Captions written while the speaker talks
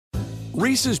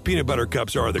Reese's peanut butter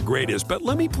cups are the greatest, but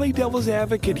let me play devil's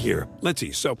advocate here. Let's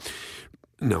see. So,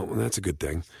 no, that's a good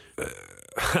thing.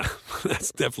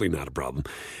 That's definitely not a problem.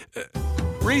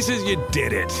 Reese's, you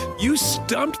did it. You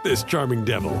stumped this charming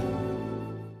devil.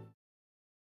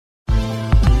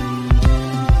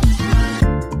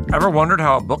 Ever wondered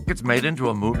how a book gets made into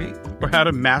a movie? Or how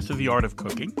to master the art of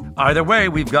cooking? Either way,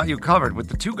 we've got you covered with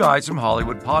the Two Guys from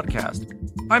Hollywood podcast.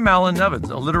 I'm Alan Nevins,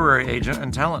 a literary agent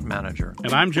and talent manager.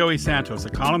 And I'm Joey Santos, a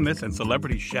columnist and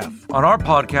celebrity chef. On our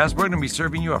podcast, we're going to be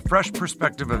serving you a fresh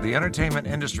perspective of the entertainment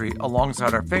industry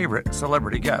alongside our favorite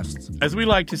celebrity guests. As we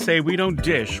like to say, we don't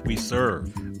dish, we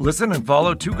serve. Listen and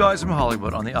follow Two Guys from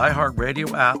Hollywood on the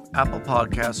iHeartRadio app, Apple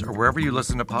Podcasts, or wherever you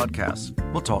listen to podcasts.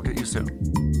 We'll talk at you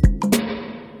soon.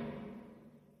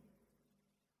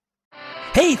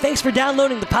 Hey, thanks for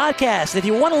downloading the podcast. If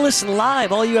you want to listen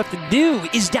live, all you have to do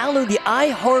is download the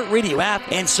iHeartRadio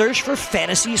app and search for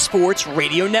Fantasy Sports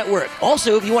Radio Network.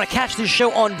 Also, if you want to catch this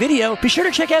show on video, be sure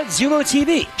to check out Zumo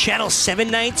TV, channel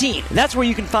 719. That's where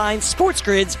you can find Sports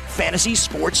Grid's Fantasy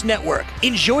Sports Network.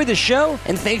 Enjoy the show,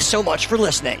 and thanks so much for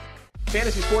listening.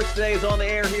 Fantasy Sports Today is on the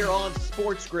air here on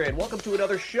Sports Grid. Welcome to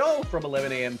another show from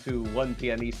 11 a.m. to 1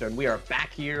 p.m. Eastern. We are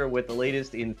back here with the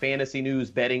latest in fantasy news,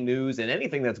 betting news, and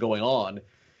anything that's going on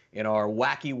in our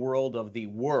wacky world of the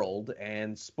world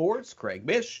and sports. Craig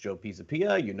Mish, Joe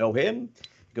Pisapia, you know him.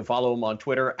 You can follow him on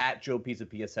Twitter at Joe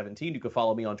Pisapia17. You can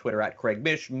follow me on Twitter at Craig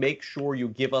Mish. Make sure you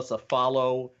give us a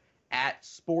follow at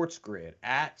Sports Grid,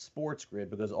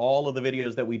 because all of the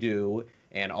videos that we do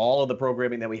and all of the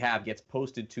programming that we have gets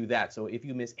posted to that. So if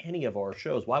you miss any of our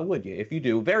shows, why would you? If you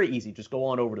do, very easy. Just go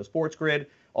on over to Sports Grid.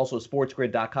 Also,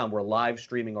 sportsgrid.com. We're live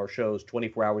streaming our shows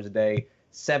 24 hours a day,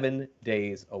 7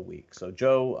 days a week. So,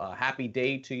 Joe, happy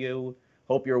day to you.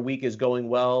 Hope your week is going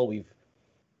well. We've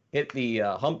hit the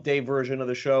hump day version of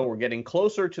the show. We're getting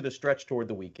closer to the stretch toward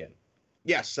the weekend.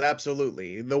 Yes,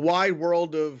 absolutely. The wide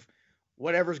world of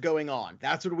whatever's going on.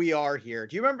 That's what we are here.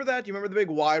 Do you remember that? Do you remember the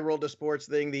big wide world of sports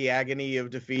thing, the agony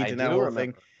of defeat and that whole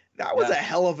thing? That was a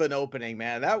hell of an opening,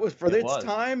 man. That was, for its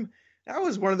time, that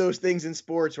was one of those things in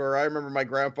sports where I remember my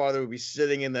grandfather would be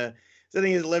sitting in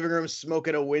his living room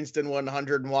smoking a Winston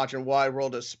 100 and watching Wide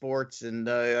World of Sports and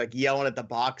like yelling at the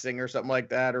boxing or something like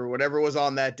that or whatever was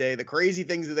on that day, the crazy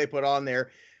things that they put on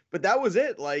there. But that was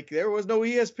it. Like, there was no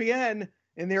ESPN.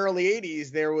 In the early 80s,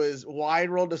 there was Wide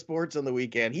World of Sports on the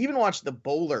weekend. He even watched the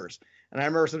bowlers. And I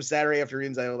remember some Saturday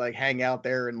afternoons I would like hang out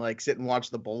there and like sit and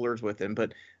watch the bowlers with him.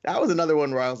 But that was another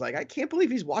one where I was like, I can't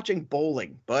believe he's watching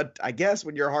bowling. But I guess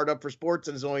when you're hard up for sports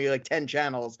and there's only like 10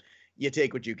 channels, you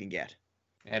take what you can get.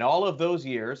 And all of those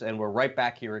years, and we're right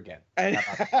back here again. And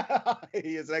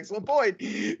he is an excellent point.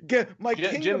 Jim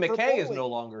McKay is no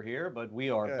longer here, but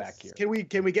we are back here.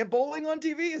 Can we get bowling on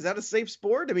TV? Is that a safe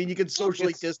sport? I mean, you can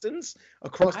socially distance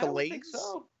across the lanes. I think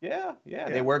so. Yeah.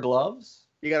 They wear gloves.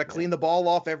 You got to clean the ball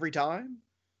off every time.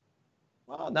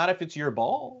 Well, not if it's your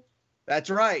ball. That's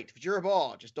right. If it's your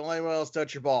ball, just don't let anyone else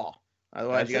touch your ball.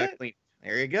 Otherwise, you got to clean.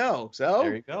 There you go. So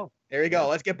there you go.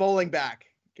 Let's get bowling back.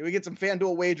 Can we get some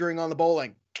FanDuel wagering on the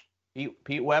bowling?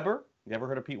 Pete Weber? You ever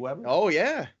heard of Pete Weber? Oh,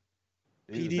 yeah.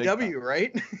 PDW,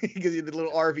 right? Because he did a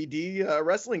little RVD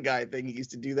wrestling guy thing. He used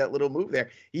to do that little move there.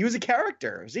 He was a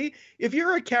character. See, if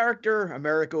you're a character,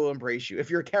 America will embrace you. If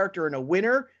you're a character and a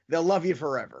winner, they'll love you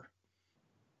forever.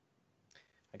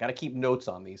 I got to keep notes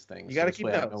on these things. You got to keep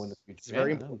notes. It's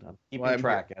very important. Keeping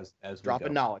track as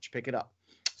dropping knowledge. Pick it up.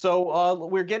 So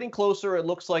we're getting closer, it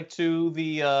looks like, to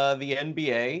the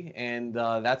NBA, and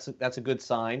that's a good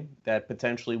sign that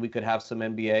potentially we could have some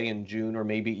NBA in June or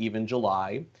maybe even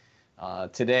July.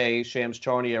 Today, Shams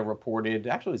Charania reported,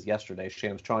 actually it was yesterday,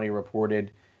 Shams Charania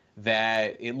reported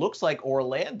that it looks like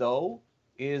Orlando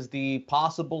is the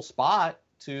possible spot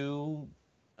to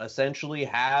essentially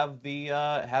have the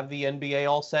NBA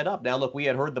all set up. Now, look, we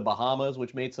had heard the Bahamas,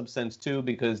 which made some sense too,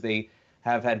 because they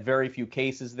have had very few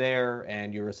cases there,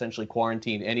 and you're essentially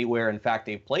quarantined anywhere. In fact,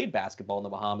 they've played basketball in the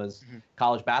Bahamas. Mm-hmm.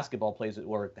 College basketball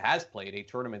has played a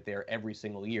tournament there every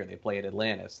single year. They play at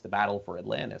Atlantis, the Battle for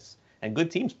Atlantis, and good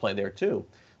teams play there too.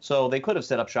 So they could have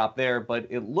set up shop there, but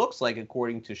it looks like,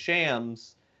 according to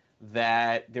Shams,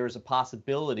 that there's a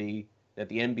possibility that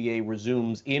the NBA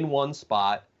resumes in one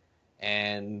spot.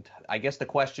 And I guess the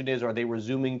question is, are they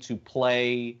resuming to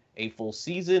play a full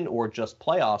season or just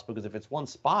playoffs? Because if it's one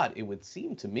spot, it would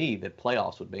seem to me that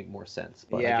playoffs would make more sense.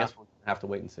 But I guess we'll have to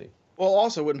wait and see. Well,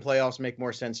 also, wouldn't playoffs make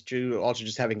more sense too? Also,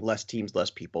 just having less teams,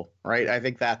 less people, right? I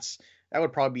think that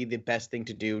would probably be the best thing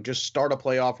to do. Just start a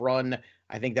playoff run.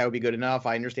 I think that would be good enough.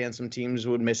 I understand some teams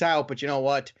would miss out, but you know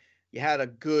what? You had a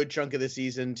good chunk of the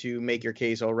season to make your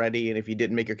case already. And if you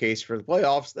didn't make your case for the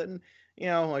playoffs, then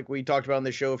like we talked about on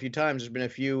the show a few times, there's been a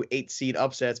few 8-seed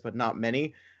upsets, but not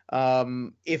many.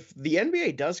 If the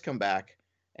NBA does come back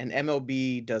and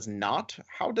MLB does not,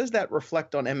 how does that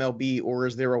reflect on MLB, or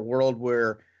is there a world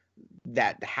where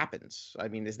that happens? I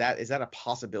mean, is that a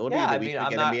possibility? Yeah, that I we mean, could I'm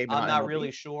get not, NBA, but I'm not MLB?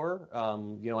 really sure.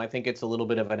 I think it's a little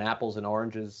bit of an apples and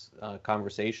oranges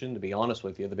conversation, to be honest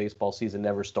with you. The baseball season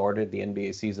never started. The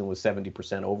NBA season was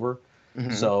 70% over.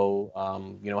 Mhm. So,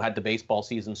 had the baseball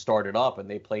season started up and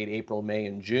they played April, May,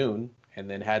 and June, and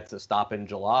then had to stop in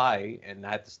July and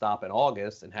had to stop in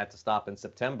August and had to stop in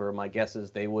September, my guess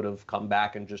is they would have come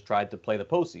back and just tried to play the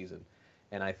postseason.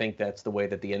 And I think that's the way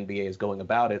that the NBA is going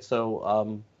about it.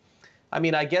 So,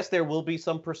 I guess there will be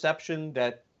some perception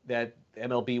that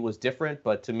MLB was different,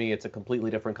 but to me, it's a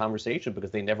completely different conversation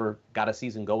because they never got a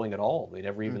season going at all. They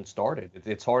never even started.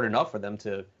 It's hard enough for them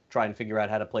to try and figure out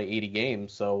how to play 80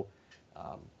 games. So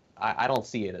I don't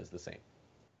see it as the same.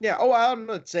 Yeah. Oh, I'm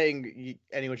not saying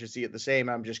anyone should see it the same.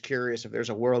 I'm just curious if there's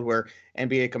a world where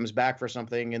NBA comes back for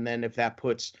something, and then if that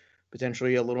puts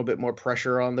potentially a little bit more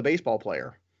pressure on the baseball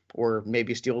player, or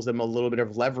maybe steals them a little bit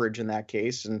of leverage in that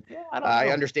case. And Yeah, I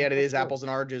know. understand it is apples and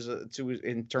oranges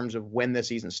in terms of when the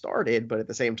season started, but at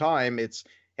the same time, it's,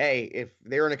 hey, if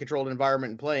they're in a controlled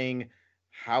environment and playing,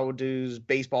 how does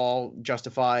baseball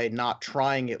justify not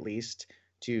trying at least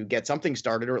to get something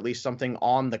started, or at least something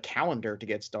on the calendar to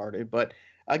get started? But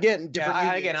again, different.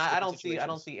 I don't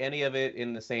see any of it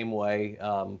in the same way.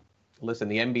 Listen,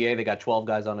 the NBA, they got 12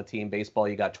 guys on a team. Baseball,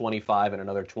 you got 25 and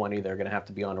another 20. They're going to have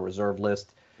to be on a reserve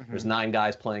list. There's 9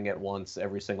 guys playing at once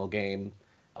every single game.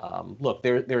 Look,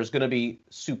 there's going to be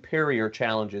superior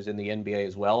challenges in the NBA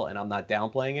as well, and I'm not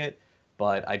downplaying it,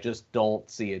 but I just don't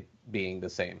see it being the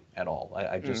same at all.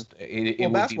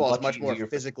 Basketball is much more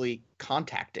physically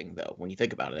contacting, though, when you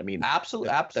think about it. I mean,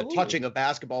 absolutely. The touching of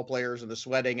basketball players and the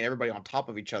sweating and everybody on top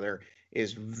of each other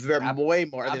is way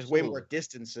more. There's way more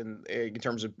distance in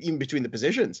terms of even between the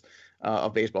positions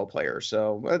of baseball players.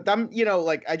 So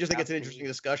I just think it's an interesting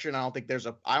discussion. I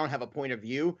don't have a point of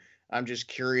view. I'm just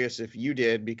curious if you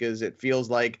did, because it feels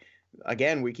like,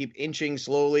 again, we keep inching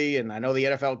slowly, and I know the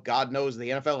NFL, God knows the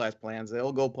NFL has plans.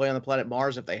 They'll go play on the planet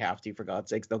Mars if they have to, for God's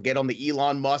sakes. They'll get on the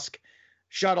Elon Musk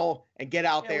shuttle and get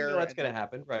out there. We know that's going to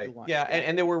happen, right? Yeah,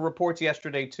 and there were reports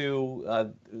yesterday,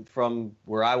 too, from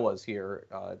where I was here,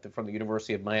 from the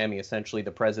University of Miami, essentially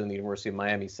the president of the University of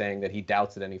Miami saying that he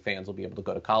doubts that any fans will be able to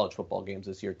go to college football games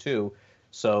this year, too.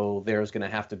 So there's going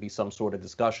to have to be some sort of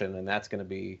discussion, and that's going to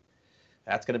be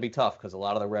tough because a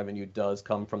lot of the revenue does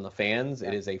come from the fans. Yeah.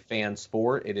 It is a fan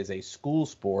sport. It is a school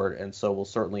sport, and so we'll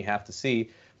certainly have to see.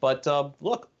 But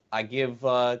look, I give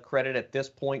credit at this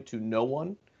point to no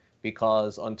one,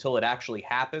 because until it actually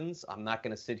happens, I'm not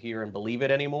going to sit here and believe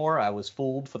it anymore. I was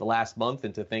fooled for the last month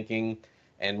into thinking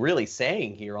and really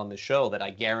saying here on the show that I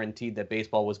guaranteed that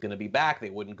baseball was going to be back. They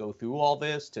wouldn't go through all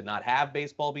this to not have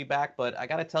baseball be back. But I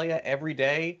got to tell you, every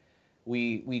day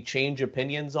we change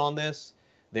opinions on this.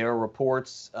 There are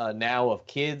reports now of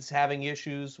kids having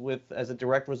issues as a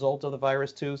direct result of the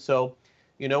virus, too. So,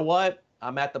 you know what?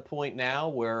 I'm at the point now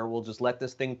where we'll just let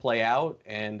this thing play out,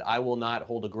 and I will not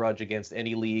hold a grudge against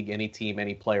any league, any team,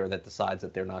 any player that decides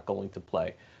that they're not going to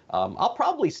play. I'll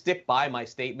probably stick by my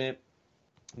statement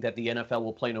that the NFL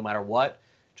will play no matter what,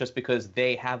 just because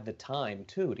they have the time,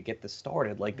 too, to get this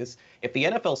started. Like this, if the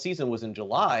NFL season was in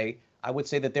July, I would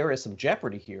say that there is some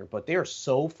jeopardy here, but they are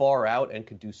so far out and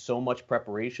could do so much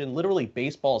preparation. Literally,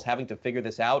 baseball is having to figure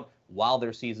this out while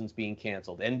their season's being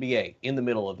canceled. NBA in the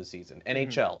middle of the season.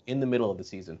 NHL in the middle of the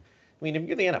season. I mean, if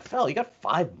you're the NFL, you got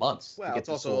 5 months. Well, it's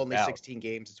also only 16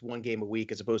 games. It's 1 game a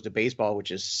week as opposed to baseball, which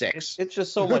is 6. It's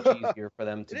just so much easier for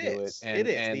them to do it. It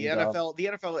is. The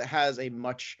NFL has a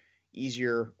much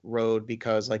easier road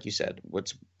because, like you said,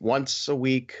 it's once a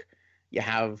week. You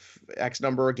have X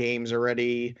number of games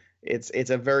already. It's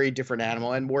a very different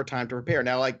animal and more time to prepare.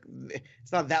 Now, like,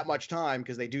 it's not that much time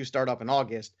because they do start up in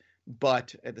August,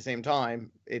 but at the same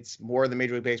time, it's more than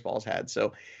Major League Baseball has had.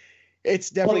 So it's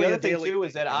definitely the other thing too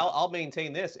is that I'll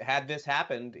maintain this. Had this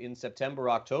happened in September,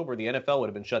 October, the NFL would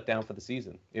have been shut down for the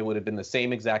season. It would have been the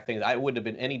same exact thing. It wouldn't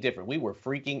have been any different. We were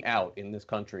freaking out in this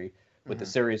country with the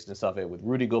seriousness of it, with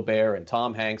Rudy Gobert and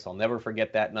Tom Hanks. I'll never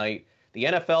forget that night. The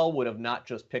NFL would have not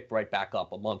just picked right back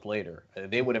up a month later.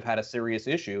 They would have had a serious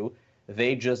issue.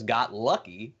 They just got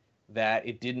lucky that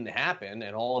it didn't happen,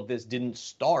 and all of this didn't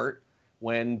start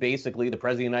when basically the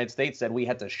President of the United States said we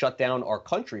had to shut down our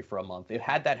country for a month. If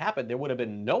had that happened, there would have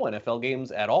been no NFL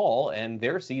games at all, and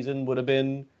their season would have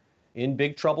been in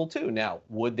big trouble too. Now,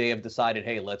 would they have decided,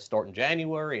 hey, let's start in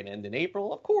January and end in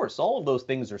April? Of course, all of those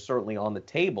things are certainly on the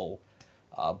table.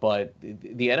 But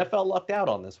the NFL lucked out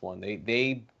on this one.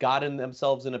 They got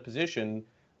themselves in a position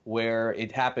where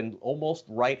it happened almost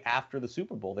right after the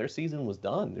Super Bowl. Their season was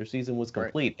done. Their season was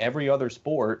complete. Right. Every other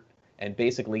sport and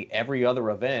basically every other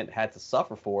event had to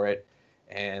suffer for it,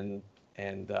 and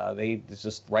it's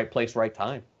just right place, right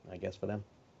time, I guess, for them.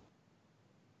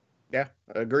 Yeah,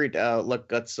 agreed.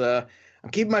 Look, I'm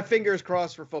keeping my fingers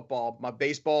crossed for football. My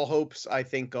baseball hopes, I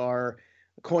think, are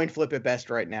coin flip at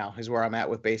best right now is where I'm at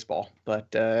with baseball.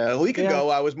 But a week ago,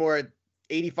 I was more at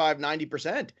 85,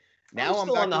 90%. Now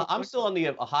I'm still on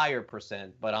the higher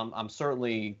percent, but I'm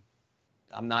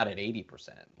not at 80%.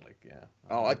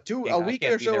 A week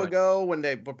or so ago when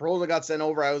the proposal got sent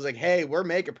over, I was like, hey, we're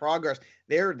making progress.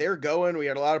 They're going. We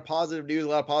had a lot of positive news, a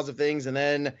lot of positive things, and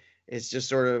then it's just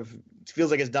sort of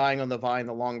feels like it's dying on the vine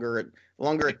the longer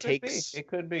it takes. It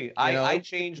could be. I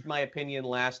changed my opinion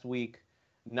last week,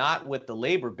 not with the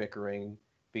labor bickering,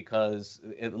 because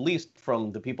at least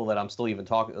from the people that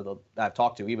I've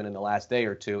talked to even in the last day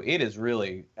or two, it is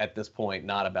really at this point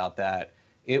not about that.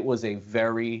 It was a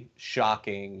very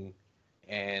shocking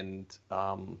and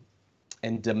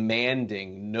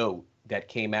demanding note that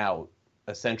came out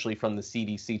essentially from the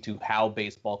CDC to how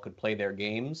baseball could play their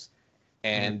games.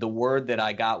 And the word that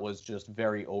I got was just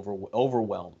very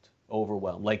overwhelmed.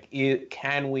 Like,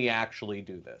 can we actually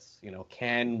do this?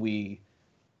 Can we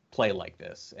play like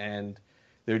this? And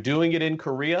they're doing it in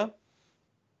Korea.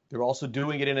 They're also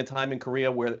doing it in a time in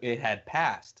Korea where it had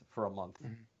passed for a month.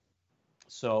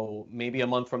 So maybe a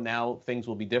month from now, things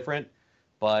will be different.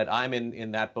 But I'm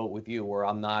in that boat with you, where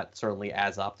I'm not certainly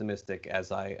as optimistic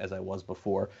as I was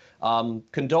before.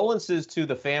 Condolences to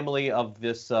the family of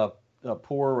this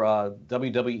poor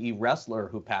WWE wrestler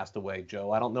who passed away,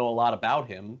 Joe. I don't know a lot about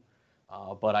him,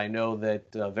 but I know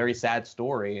that very sad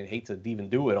story, and hate to even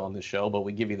do it on the show, but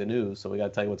we give you the news, so we got to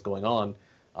tell you what's going on.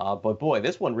 But boy,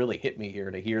 this one really hit me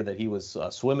here, to hear that he was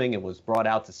swimming and was brought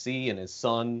out to sea, and his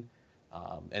son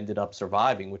ended up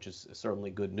surviving, which is certainly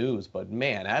good news. But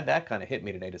man, that kind of hit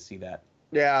me today to see that.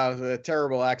 Yeah, it was a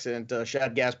terrible accident.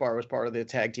 Shad Gaspard was part of the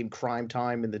tag team Crime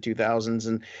Time in the 2000s,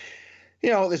 and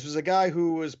this was a guy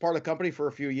who was part of the company for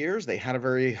a few years. They had a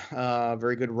very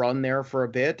good run there for a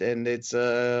bit, and it's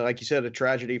like you said, a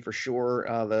tragedy for sure.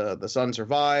 The son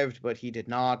survived, but he did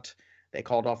not. They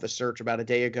called off the search about a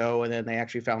day ago, and then they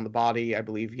actually found the body, I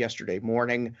believe, yesterday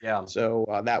morning. Yeah. So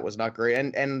that was not great.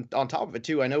 And on top of it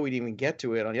too, I know we didn't even get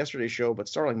to it on yesterday's show, but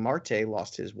Starling Marte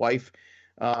lost his wife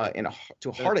to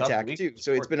a heart attack too.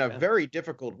 So it's been a very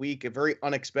difficult week, a very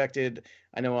unexpected.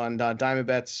 I know on Diamond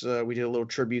Bets we did a little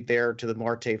tribute there to the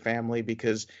Marte family,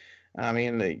 because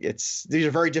these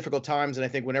are very difficult times, and I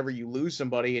think whenever you lose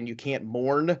somebody and you can't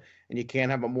mourn and you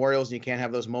can't have memorials and you can't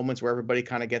have those moments where everybody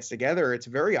kind of gets together, it's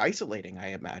very isolating,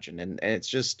 I imagine. And it's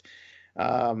just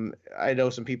I know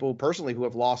some people personally who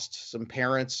have lost some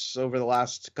parents over the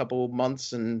last couple of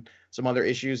months and some other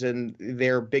issues, and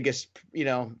their biggest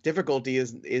difficulty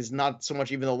is not so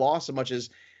much even the loss so much as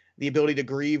the ability to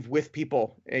grieve with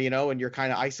people, and you're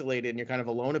kind of isolated and you're kind of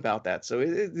alone about that. So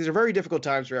these are very difficult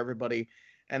times for everybody.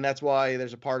 And that's why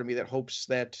there's a part of me that hopes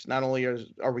that not only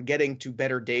are we getting to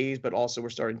better days, but also we're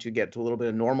starting to get to a little bit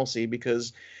of normalcy,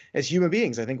 because as human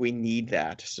beings, I think we need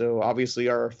that. So obviously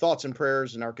our thoughts and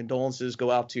prayers and our condolences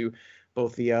go out to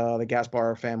both the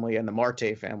Gaspar family and the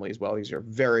Marte family as well. These are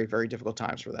very, very difficult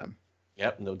times for them.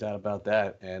 Yep, no doubt about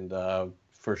that. And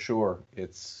for sure,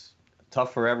 it's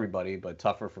tough for everybody, but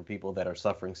tougher for people that are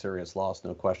suffering serious loss,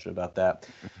 no question about that.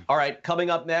 All right, coming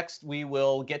up next, we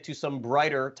will get to some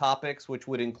brighter topics, which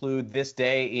would include this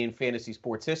day in fantasy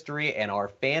sports history and our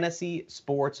fantasy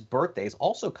sports birthdays.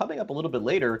 Also coming up a little bit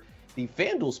later, the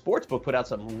FanDuel Sportsbook put out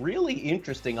some really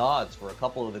interesting odds for a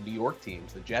couple of the New York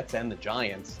teams, the Jets and the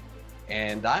Giants.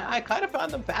 And I kind of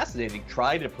found them fascinating.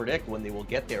 Try to predict when they will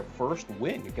get their first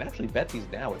win. You can actually bet these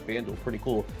now at FanDuel. Pretty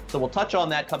cool. So we'll touch on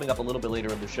that coming up a little bit later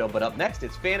in the show. But up next,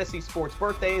 it's Fantasy Sports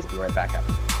Birthdays. Be right back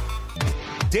after.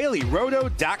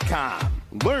 DailyRoto.com.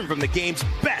 Learn from the game's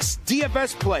best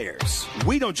DFS players.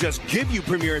 We don't just give you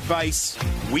premier advice,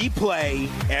 we play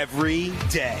every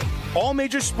day. All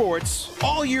major sports,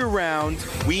 all year round,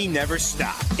 we never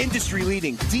stop.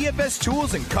 Industry-leading DFS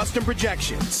tools and custom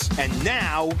projections. And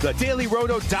now, the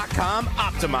DailyRoto.com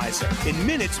Optimizer. In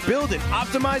minutes, build and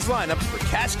optimize lineups for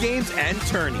cash games and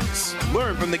tourneys.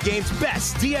 Learn from the game's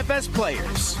best DFS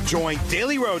players. Join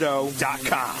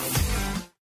DailyRoto.com.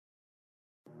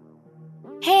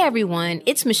 Hey everyone,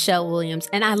 it's Michelle Williams,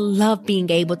 and I love being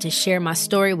able to share my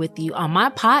story with you on my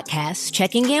podcast,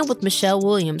 Checking In with Michelle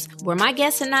Williams, where my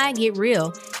guests and I get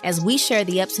real as we share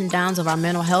the ups and downs of our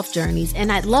mental health journeys,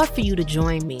 and I'd love for you to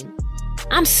join me.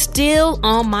 I'm still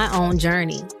on my own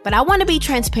journey, but I want to be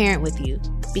transparent with you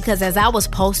because as I was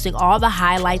posting all the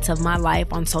highlights of my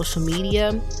life on social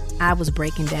media, I was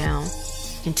breaking down.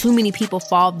 And too many people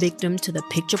fall victim to the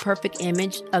picture-perfect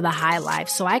image of the high life,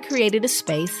 so I created a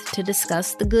space to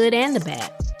discuss the good and the bad.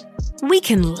 We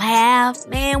can laugh,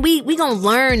 man, we gonna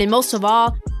learn, and most of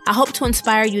all, I hope to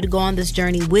inspire you to go on this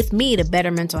journey with me to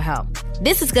better mental health.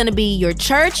 This is gonna be your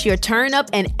church, your turn up,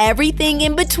 and everything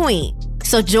in between.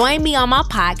 So join me on my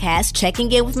podcast,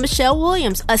 Checking In with Michelle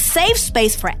Williams, a safe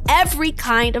space for every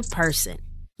kind of person.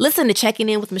 Listen to Checking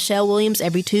In with Michelle Williams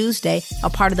every Tuesday,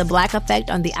 a part of the Black Effect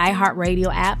on the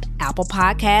iHeartRadio app, Apple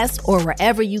Podcasts, or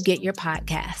wherever you get your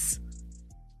podcasts.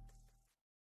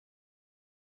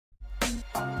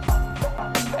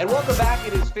 And welcome back.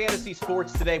 It is Fantasy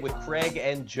Sports Today with Craig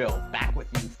and Joe. Back with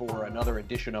you for another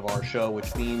edition of our show,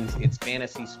 which means it's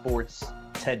Fantasy Sports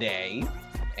Today.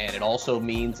 And it also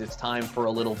means it's time for a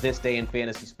little This Day in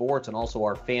Fantasy Sports and also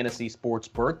our Fantasy Sports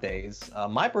birthdays.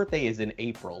 My birthday is in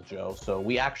April, Joe. So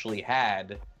we actually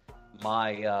had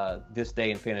my This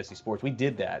Day in Fantasy Sports. We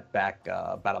did that back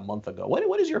about a month ago.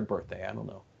 What is your birthday? I don't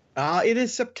know. It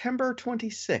is September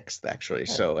 26th, actually.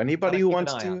 Okay. So anybody who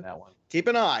wants to keep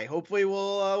an eye. Hopefully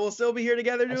we'll still be here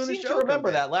together doing the show. I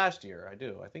remember that last year. I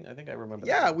do. I think I remember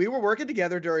that. Yeah, we were working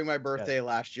together during my birthday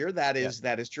last year. That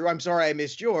is true. I'm sorry I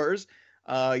missed yours.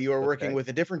 You were working with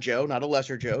a different Joe, not a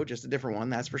lesser Joe, just a different one,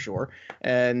 that's for sure.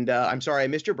 And I'm sorry I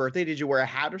missed your birthday. Did you wear a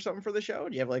hat or something for the show?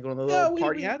 Do you have like one of the little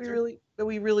party hats?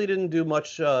 We really didn't do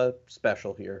much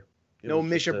special here. No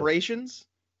mishabrations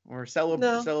or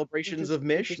celebrations of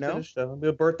Mish? No?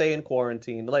 A birthday in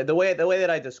quarantine. Like the way that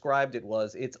I described it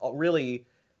was, it's really,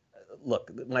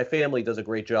 look, my family does a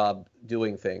great job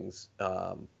doing things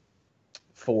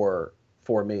for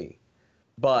me,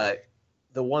 but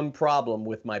the one problem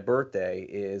with my birthday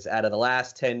is out of the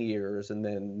last 10 years, and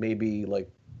then maybe like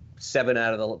 7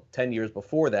 out of the 10 years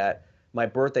before that, my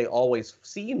birthday always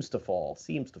seems to fall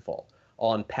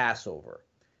on Passover.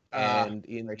 And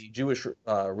in the Jewish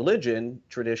religion,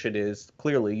 tradition is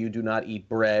clearly you do not eat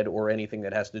bread or anything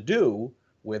that has to do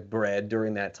with bread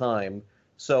during that time.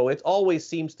 So it always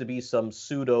seems to be some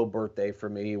pseudo birthday for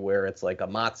me where it's like a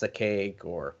matzah cake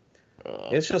or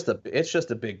it's just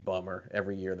a big bummer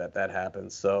every year that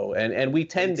happens. So and we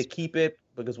tend to keep it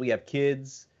because we have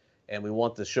kids and we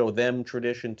want to show them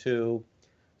tradition too.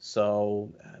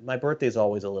 So my birthday is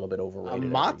always a little bit overrated. A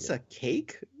matzah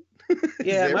cake?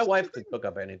 Yeah, my wife can cook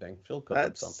up anything. She'll cook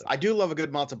up something. I do love a good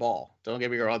matzo ball. Don't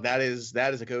get me wrong. That is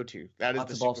a go-to. That is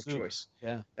the super choice.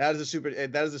 Yeah. That is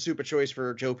a super choice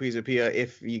for Joe Pisapia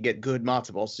if you get good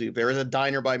matzo ball soup. There is a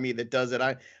diner by me that does it.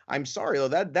 I'm sorry though.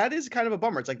 That is kind of a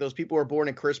bummer. It's like those people who are born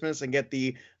at Christmas and get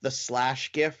the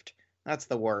slash gift. That's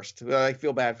the worst. I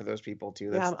feel bad for those people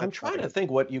too. I'm trying to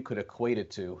think what you could equate it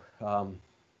to.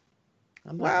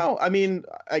 Well, I mean,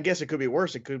 I guess it could be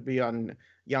worse. It could be on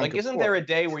Yom Kippur. Isn't there a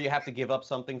day where you have to give up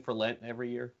something for Lent every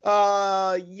year?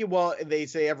 Well, they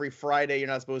say every Friday you're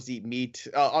not supposed to eat meat.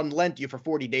 On Lent, for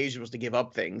 40 days you're supposed to give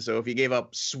up things. So if you gave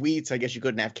up sweets, I guess you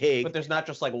couldn't have cake. But there's not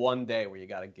just like one day where you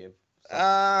got to give.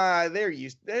 There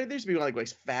used to be like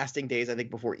fasting days. I think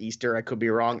before Easter. I could be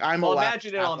wrong.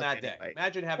 Imagine it on that day.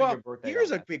 Imagine having your birthday. Here's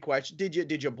a big question: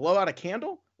 Did you blow out a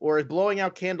candle, or is blowing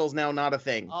out candles now not a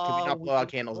thing? Could we not blow out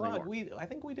candles anymore? I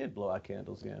think we did blow out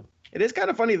candles. Yeah. It is kind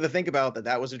of funny to think about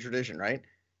that was a tradition, right?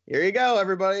 Here you go,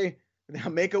 everybody. Now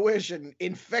make a wish and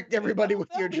infect everybody with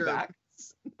your germs.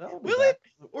 Will it?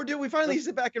 Or do we finally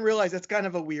sit back and realize that's kind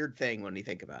of a weird thing when you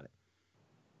think about it?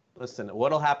 Listen,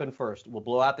 what'll happen first? We'll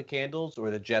blow out the candles or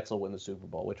the Jets will win the Super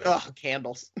Bowl? Which one?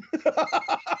 Candles.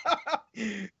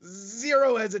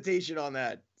 Zero hesitation on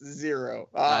that. Zero.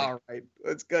 All right.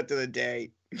 Let's get to the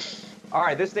day. All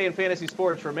right. This day in fantasy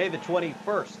sports for May the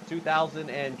 21st,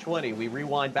 2020. We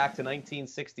rewind back to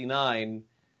 1969.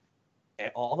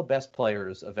 All the best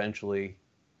players eventually,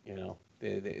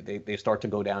 they start to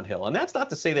go downhill. And that's not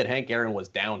to say that Hank Aaron was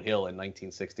downhill in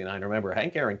 1969. Remember,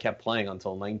 Hank Aaron kept playing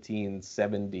until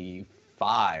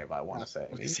 1975, I want to say.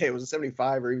 It was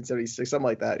 75 or even 76, something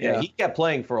like that. Yeah, he kept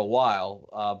playing for a while.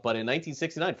 But in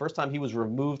 1969, first time he was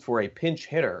removed for a pinch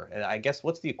hitter. And I guess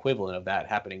what's the equivalent of that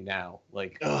happening now?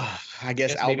 I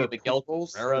guess Albert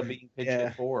Pujols. Era being pinch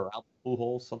hit for, or Albert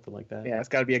Pujols, something like that. Yeah, it's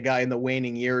got to be a guy in the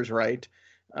waning years, right?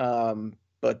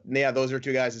 But yeah, those are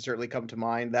two guys that certainly come to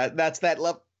mind. That's that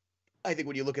level. I think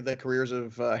when you look at the careers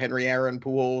of Henry Aaron,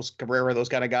 Pujols, Cabrera, those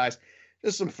kind of guys,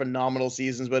 just some phenomenal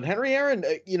seasons. But Henry Aaron,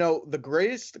 the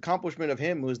greatest accomplishment of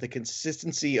him was the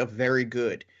consistency of very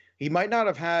good. He might not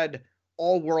have had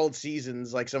all world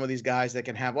seasons like some of these guys that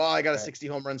can have, I got a 60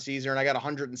 home run season and I got a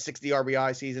 160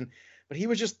 RBI season. but he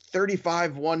was just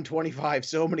 35, 125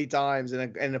 so many times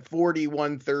and a 40,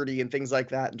 130 and things like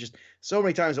that. And just so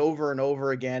many times over and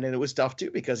over again. And it was tough too,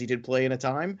 because he did play in a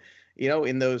time,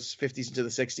 in those 50s into the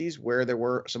 60s where there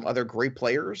were some other great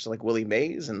players like Willie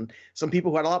Mays and some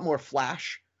people who had a lot more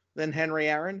flash than Henry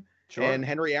Aaron. Sure. And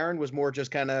Henry Aaron was more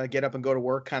just kind of get up and go to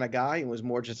work kind of guy and was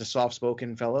more just a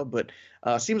soft-spoken fellow, but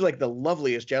seems like the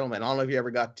loveliest gentleman. I don't know if you ever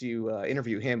got to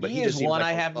interview him, but he just seems like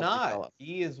I have not.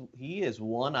 He is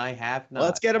one I have not.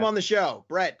 Let's get him on the show.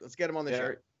 Brett, let's get him on the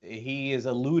show. He has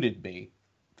eluded me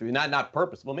through not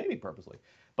purposely, well, maybe purposely,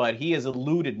 but he has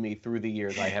eluded me through the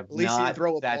years. I have not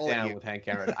sat down with Hank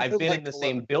Aaron. I've been in the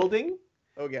same building.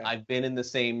 Okay. I've been in the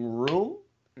same room.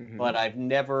 Mm-hmm. But I've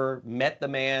never met the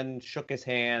man, shook his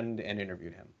hand, and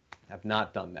interviewed him. I've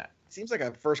not done that. Seems like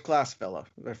a first-class fellow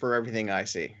for everything I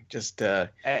see. Just and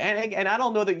I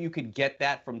don't know that you could get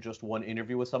that from just one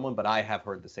interview with someone, but I have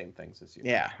heard the same things as you.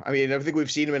 Yeah, I mean, I think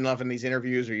we've seen him enough in these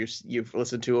interviews, or you've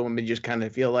listened to him, and you just kind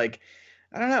of feel like,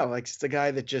 I don't know, like it's the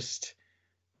guy that just.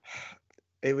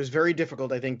 It was very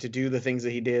difficult, I think, to do the things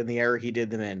that he did in the era he did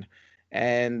them in.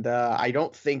 And I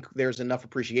don't think there's enough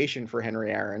appreciation for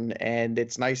Henry Aaron. And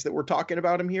it's nice that we're talking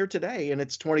about him here today. And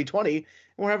it's 2020. And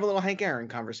we'll have a little Hank Aaron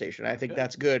conversation. I think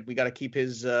that's good. We got to keep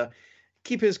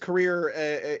his career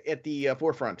at the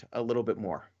forefront a little bit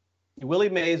more. Willie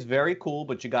Mays, very cool,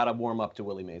 but you got to warm up to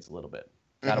Willie Mays a little bit.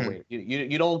 Gotta wait.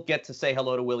 You don't get to say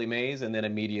hello to Willie Mays and then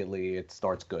immediately it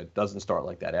starts good. Doesn't start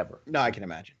like that ever. No, I can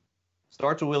imagine.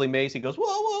 Starts with Willie Mays. He goes,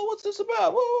 whoa, what's this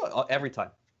about? Whoa. Every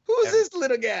time. Who's this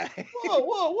little guy?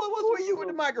 Whoa! Who are you with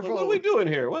the microphone? What are we doing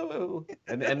here? Whoa.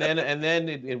 And then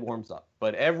it warms up.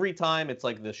 But every time it's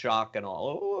like the shock and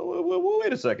all. Oh,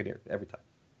 wait a second here. Every time.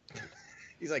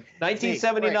 He's like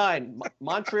 1979. Right.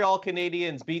 Montreal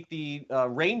Canadiens beat the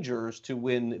Rangers to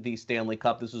win the Stanley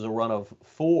Cup. This was a run of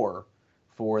 4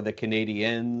 for the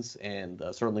Canadiens, and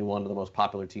certainly one of the most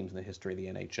popular teams in the history of the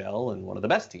NHL, and one of the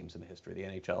best teams in the history of the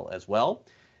NHL as well.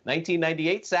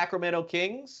 1998 Sacramento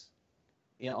Kings.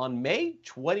 On May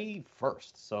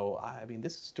 21st. So, I mean,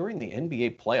 this is during the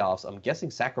NBA playoffs. I'm guessing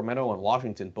Sacramento and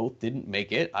Washington both didn't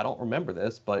make it. I don't remember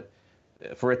this, but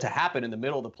for it to happen in the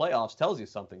middle of the playoffs tells you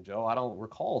something, Joe. I don't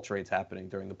recall trades happening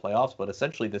during the playoffs, but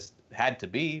essentially this had to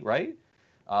be, right?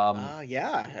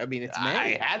 Yeah. I mean, it's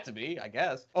May. It had to be, I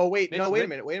guess. Oh, wait. No, wait a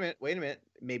minute.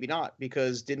 Maybe not,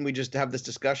 because didn't we just have this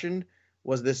discussion?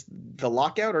 Was this the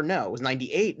lockout or no? It was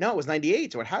 98. No, it was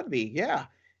 98, so it had to be. Yeah.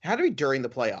 It had to be during the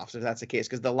playoffs if that's the case,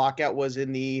 because the lockout was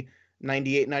in the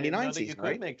 98-99 season,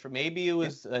 right? Maybe it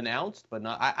was announced, but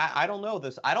not. I don't know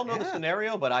this. I don't know the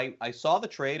scenario, but I saw the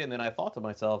trade and then I thought to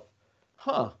myself,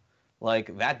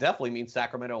 like that definitely means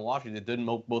Sacramento and Washington didn't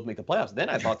both make the playoffs. Then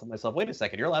I thought to myself, wait a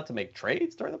second, you're allowed to make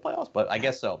trades during the playoffs? But I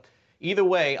guess so. Either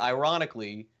way,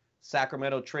 ironically,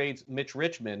 Sacramento trades Mitch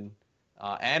Richmond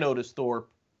and Otis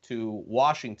Thorpe to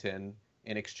Washington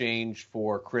in exchange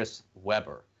for Chris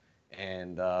Webber.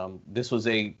 And this was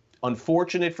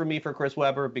unfortunate for me for Chris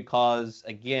Webber because,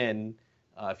 again,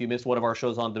 if you missed one of our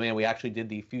shows on demand, we actually did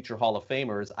the future Hall of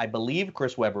Famers. I believe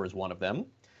Chris Webber is one of them.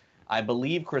 I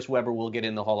believe Chris Webber will get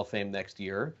in the Hall of Fame next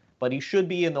year, but he should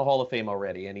be in the Hall of Fame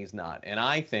already, and he's not. And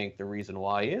I think the reason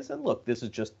why is, and look, this is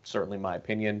just certainly my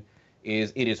opinion,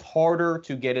 is it is harder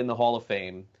to get in the Hall of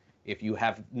Fame if you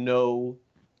have no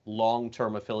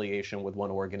long-term affiliation with one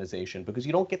organization, because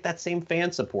you don't get that same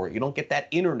fan support. You don't get that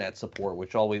internet support,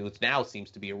 which now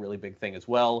seems to be a really big thing as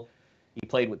well. He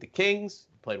played with the Kings,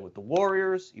 he played with the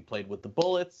Warriors, he played with the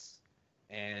Bullets,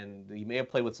 and he may have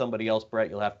played with somebody else,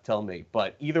 Brett, you'll have to tell me.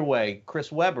 But either way,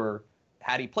 Chris Webber,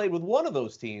 had he played with one of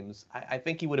those teams, I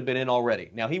think he would have been in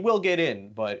already. Now, he will get in,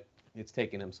 but it's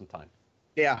taken him some time.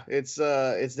 Yeah, it's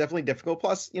definitely difficult.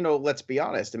 Plus, let's be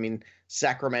honest. I mean,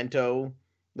 Sacramento,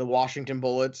 the Washington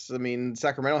Bullets. I mean,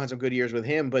 Sacramento had some good years with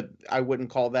him, but I wouldn't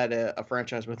call that a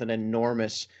franchise with an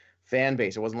enormous fan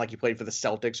base. It wasn't like he played for the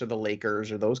Celtics or the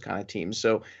Lakers or those kind of teams.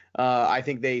 So I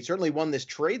think they certainly won this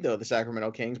trade, though, the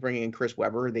Sacramento Kings, bringing in Chris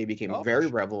Webber. They became very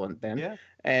relevant then. Yeah.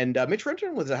 And Mitch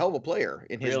Richmond was a hell of a player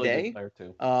in his day. Good player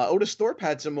too. Otis Thorpe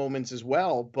had some moments as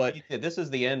well. But this is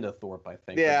the end of Thorpe, I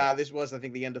think. Yeah, this was, I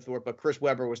think, the end of Thorpe. But Chris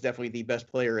Webber was definitely the best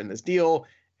player in this deal.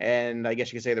 And I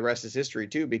guess you could say the rest is history,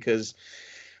 too, because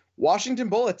Washington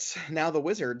Bullets, now the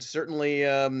Wizards, certainly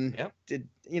did,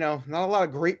 not a lot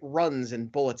of great runs in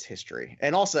Bullets history.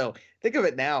 And also, think of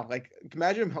it now. Like,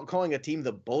 imagine calling a team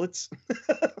the Bullets.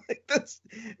 Like this.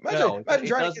 Imagine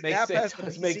trying to get that past the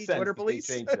DC Twitter police.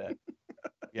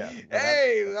 Yeah.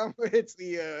 Hey, it's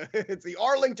the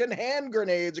Arlington hand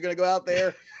grenades are going to go out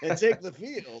there and take the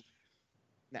field.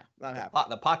 No, not happening.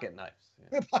 The pocket knives.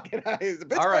 The pocket knives. The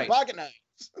Pittsburgh pocket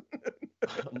knives.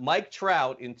 Mike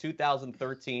Trout in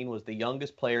 2013 was the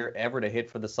youngest player ever to hit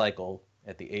for the cycle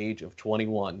at the age of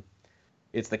 21.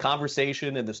 It's the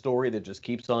conversation and the story that just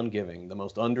keeps on giving. The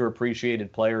most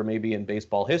underappreciated player maybe in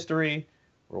baseball history.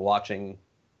 We're watching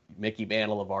Mickey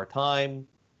Mantle of our time.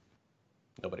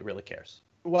 Nobody really cares.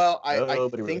 Well, I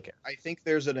think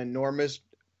there's an enormous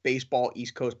baseball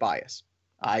East Coast bias.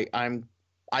 I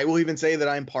will even say that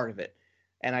I'm part of it.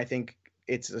 And I think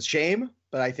it's a shame,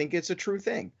 but I think it's a true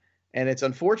thing. And it's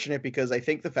unfortunate because I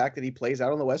think the fact that he plays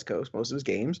out on the West Coast most of his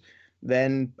games,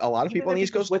 then a lot of people on the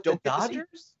East Coast with don't the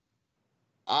Dodgers.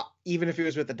 Even if he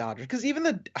was with the Dodgers, because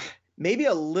even maybe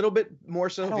a little bit more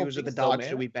so if he was with the Dodgers,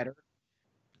 it would be better.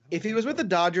 If he was with the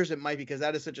Dodgers, it might, because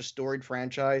that is such a storied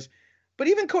franchise. But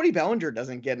even Cody Bellinger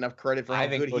doesn't get enough credit for how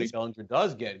good he is. I think Cody Bellinger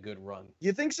does get a good run.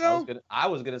 You think so? I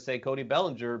was gonna say Cody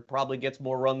Bellinger probably gets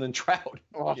more run than Trout.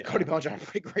 Well, yeah. Cody Bellinger had a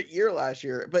pretty great year last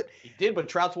year, but he did. But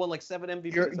Trout's won like 7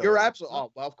 MVPs. You're absolutely.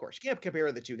 Oh, well, of course you can't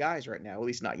compare the two guys right now, at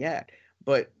least not yet.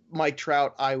 But Mike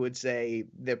Trout, I would say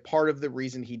that part of the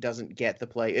reason he doesn't get the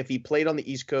play, if he played on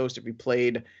the East Coast, if he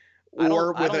played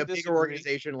or with a bigger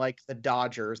organization like the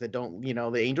Dodgers that don't,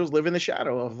 the Angels live in the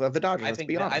shadow of the Dodgers.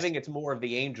 I think it's more of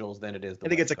the Angels than it is the I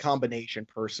think it's a combination,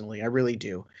 personally. I really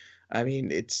do. I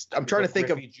mean, I'm trying to think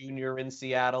Griffey Jr. in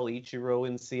Seattle, Ichiro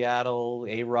in Seattle,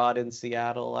 A-Rod in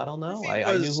Seattle. I don't know.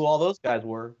 I knew who all those guys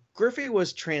were. Griffey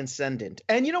was transcendent.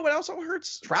 And you know what else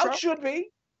hurts? Trout should be.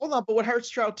 Hold on, but what hurts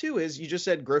Trout too is you just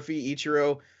said Griffey,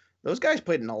 Ichiro. Those guys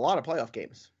played in a lot of playoff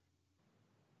games.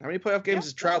 How many playoff games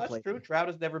has Trout played? That's true. Trout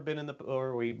has never been in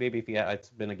maybe if it's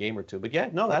been a game or two. But yeah,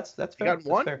 no, that's fair. Got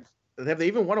one. Fair. Have they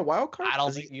even won a wild card? I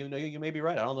don't think you may be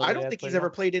right. I don't know. I don't think he's ever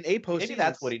played in a postseason. Maybe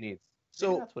that's what he needs.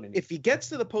 So if he gets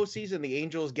to the postseason, the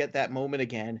Angels get that moment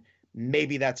again.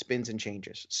 Maybe that spins and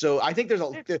changes. So I think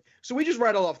so we just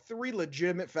rattled off 3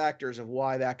 legitimate factors of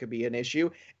why that could be an issue.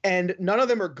 And none of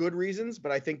them are good reasons,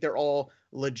 but I think they're all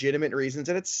legitimate reasons.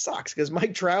 And it sucks because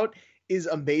Mike Trout is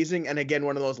amazing. And again,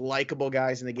 one of those likable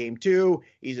guys in the game too.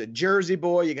 He's a Jersey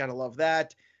boy. You got to love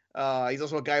that. He's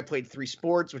also a guy who played 3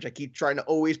 sports, which I keep trying to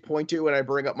always point to when I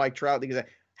bring up Mike Trout, because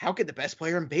how could the best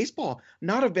player in baseball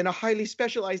not have been a highly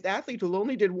specialized athlete who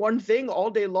only did one thing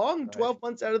all day long, 12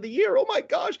 months out of the year? Oh my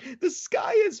gosh, the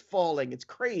sky is falling. It's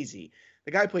crazy.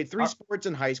 The guy played 3 sports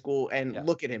in high school, and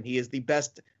look at him. He is the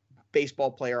best baseball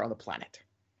player on the planet.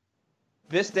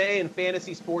 This day in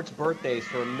fantasy sports birthdays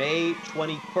for May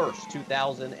 21st,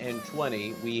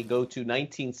 2020, we go to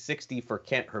 1960 for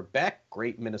Kent Hrbek,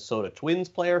 great Minnesota Twins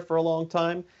player for a long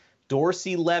time.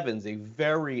 Dorsey Levens, a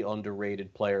very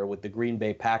underrated player with the Green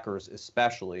Bay Packers,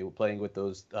 especially playing with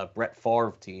those Brett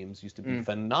Favre teams, used to be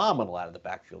phenomenal out of the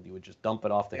backfield. You would just dump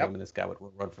it off to him, and this guy would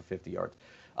run for 50 yards.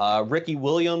 Ricky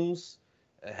Williams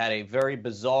had a very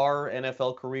bizarre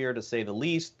NFL career, to say the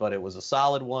least, but it was a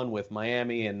solid one with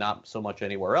Miami and not so much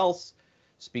anywhere else.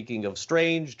 Speaking of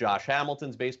strange, Josh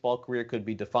Hamilton's baseball career could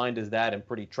be defined as that, and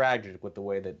pretty tragic with the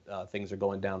way that things are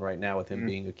going down right now with him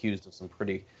being accused of some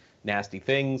pretty nasty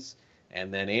things.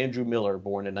 And then Andrew Miller,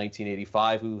 born in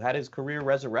 1985, who had his career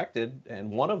resurrected, and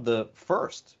one of the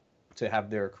first to have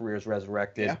their careers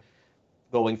resurrected,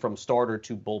 going from starter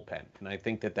to bullpen. And I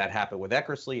think that happened with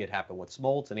Eckersley, it happened with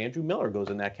Smoltz, and Andrew Miller goes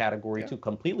in that category too.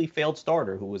 Completely failed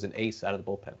starter who was an ace out of the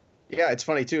bullpen. Yeah, it's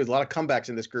funny too. There's a lot of comebacks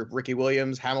in this group. Ricky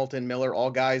Williams, Hamilton, Miller,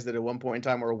 all guys that at one point in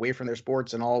time were away from their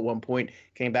sports and all at one point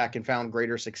came back and found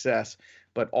greater success.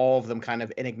 But all of them kind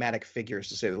of enigmatic figures,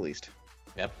 to say the least.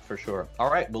 Yep, for sure. All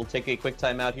right, we'll take a quick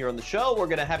time out here on the show. We're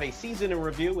going to have a season in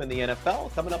review in the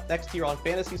NFL coming up next here on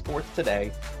Fantasy Sports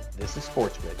Today. This is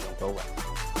Sports Grid. Don't go away.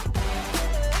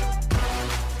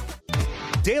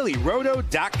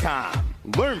 DailyRoto.com.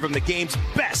 Learn from the game's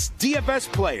best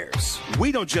DFS players.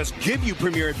 We don't just give you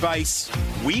premier advice,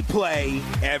 we play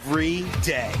every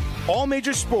day. All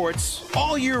major sports,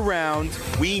 all year round,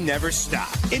 we never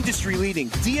stop. Industry-leading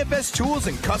DFS tools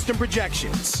and custom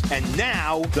projections. And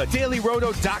now, the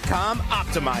DailyRoto.com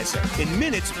Optimizer. In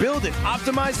minutes, build and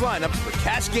optimize lineups for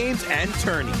cash games and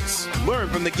tourneys. Learn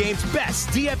from the game's best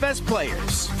DFS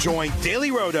players. Join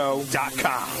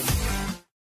DailyRoto.com.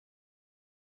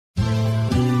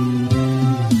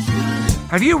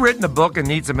 Have you written a book and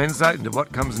need some insight into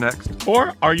what comes next?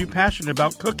 Or are you passionate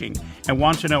about cooking and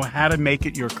want to know how to make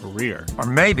it your career? Or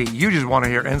maybe you just want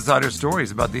to hear insider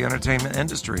stories about the entertainment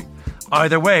industry.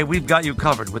 Either way, we've got you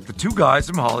covered with the Two Guys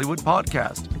from Hollywood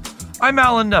podcast. I'm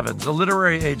Alan Nevins, a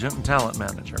literary agent and talent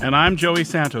manager. And I'm Joey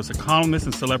Santos, a columnist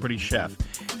and celebrity chef.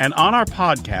 And on our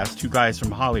podcast, Two Guys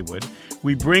from Hollywood,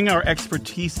 we bring our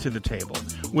expertise to the table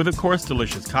with, of course,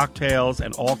 delicious cocktails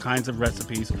and all kinds of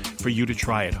recipes for you to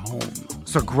try at home.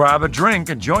 So grab a drink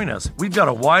and join us. We've got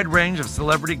a wide range of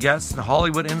celebrity guests and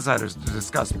Hollywood insiders to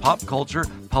discuss pop culture,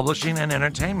 publishing, and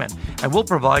entertainment. And we'll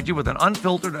provide you with an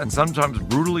unfiltered and sometimes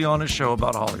brutally honest show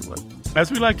about Hollywood.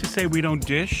 As we like to say, we don't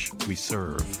dish, we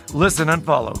serve. Listen and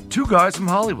follow Two Guys from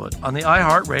Hollywood on the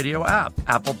iHeartRadio app,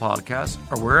 Apple Podcasts,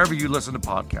 or wherever you listen to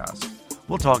podcasts.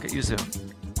 We'll talk at you soon.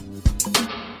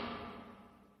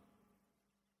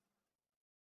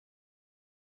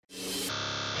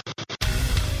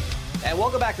 And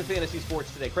welcome back to Fantasy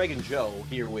Sports Today. Craig and Joe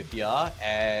here with you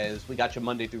as we got you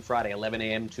Monday through Friday, 11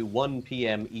 a.m. to 1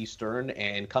 p.m. Eastern.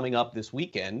 And coming up this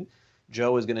weekend,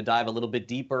 Joe is going to dive a little bit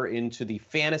deeper into the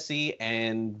fantasy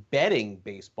and betting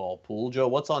baseball pool. Joe,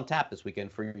 what's on tap this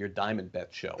weekend for your Diamond Bet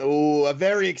show? Oh, a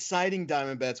very exciting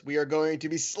Diamond Bets. We are going to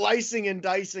be slicing and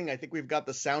dicing. I think we've got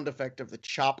the sound effect of the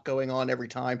chop going on every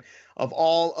time of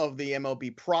all of the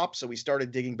MLB props. So we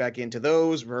started digging back into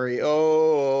those.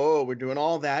 We're doing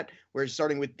all that. We're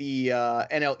starting with the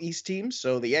NL East teams.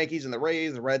 So the Yankees and the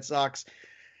Rays, the Red Sox,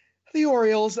 the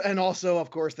Orioles, and also,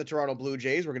 of course, the Toronto Blue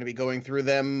Jays. We're going to be going through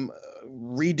them,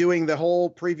 redoing the whole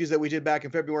previews that we did back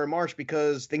in February, March,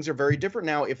 because things are very different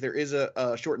now. If there is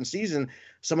a shortened season,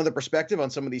 some of the perspective on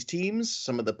some of these teams,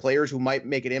 some of the players who might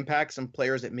make an impact, some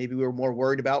players that maybe we were more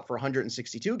worried about for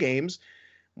 162 games,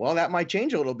 well, that might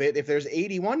change a little bit. If there's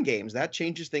 81 games, that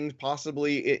changes things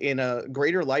possibly in a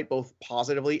greater light, both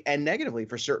positively and negatively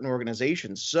for certain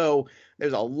organizations. So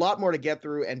there's a lot more to get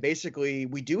through. And basically,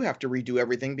 we do have to redo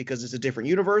everything because it's a different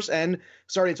universe, and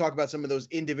starting to talk about some of those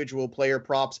individual player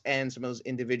props and some of those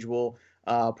individual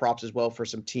props as well for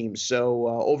some teams. So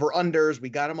over-unders, we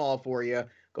got them all for you.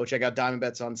 Go check out Diamond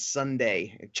Bets on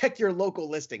Sunday. Check your local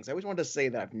listings. I always wanted to say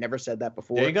that. I've never said that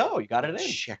before. There you go. You got it in.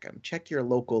 Check them. Check your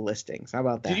local listings. How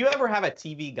about that? Did you ever have a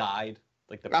TV guide?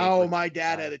 Like the my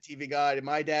dad had a TV guide. And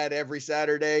my dad every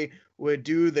Saturday would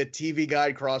do the TV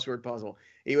guide crossword puzzle.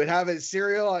 He would have his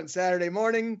cereal on Saturday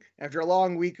morning after a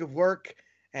long week of work,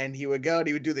 and he would go and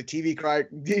he would do the TV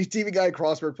guide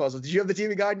crossword puzzle. Did you have the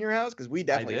TV guide in your house? Because we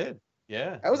definitely did.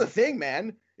 Yeah. That was a thing,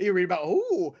 man. You read about,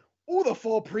 the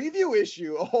fall preview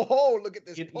issue. Oh, look at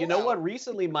this. You know what?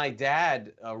 Recently, my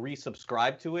dad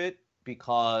resubscribed to it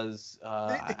because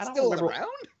I don't still remember.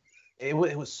 Around? It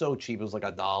was so cheap. It was like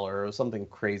 $1 or something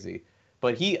crazy.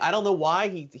 But I don't know why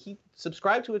he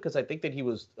subscribed to it, because I think that he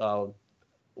was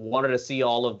wanted to see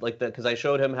all of because I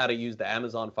showed him how to use the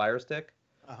Amazon Fire Stick.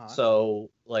 Uh-huh. So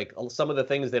like some of the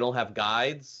things, they don't have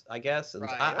guides, I guess. And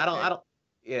right, I don't.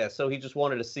 Yeah, so he just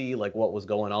wanted to see like what was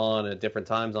going on at different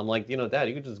times. I'm like, Dad,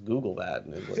 you could just Google that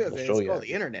and it'll show you. It's called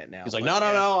the internet now. He's like, no,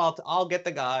 I'll get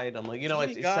the guide. I'm like,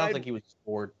 it sounds like he was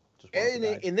bored.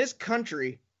 In this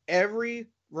country, every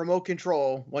remote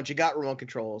control, once you got remote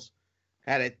controls,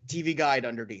 had a TV guide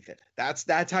underneath it.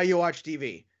 That's how you watch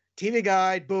TV. TV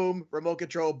guide, boom, remote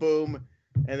control, boom,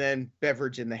 and then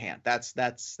beverage in the hand. That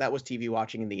was TV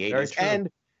watching in the 80s.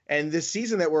 And this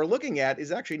season that we're looking at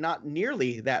is actually not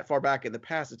nearly that far back in the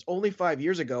past. It's only 5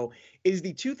 years ago. It is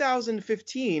the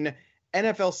 2015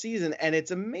 NFL season. And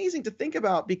it's amazing to think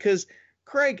about because,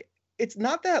 Craig, it's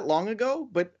not that long ago,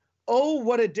 but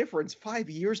what a difference 5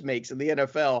 years makes in the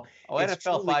NFL. Oh, it's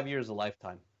NFL, truly, 5 years is a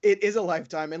lifetime. It is a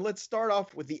lifetime. And let's start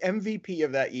off with the MVP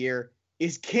of that year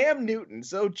is Cam Newton.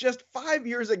 So just 5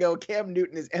 years ago, Cam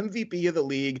Newton is MVP of the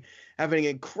league, having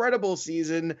an incredible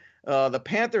season. The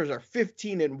Panthers are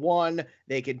 15-1.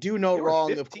 They can do no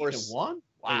wrong, of course. 15-1?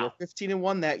 Wow. They were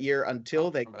 15-1 that year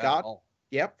until they got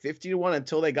 15-1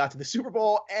 until they got to the Super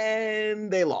Bowl,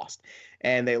 and they lost.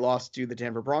 And they lost to the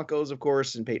Denver Broncos, of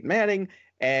course, and Peyton Manning.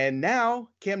 And now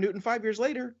Cam Newton, 5 years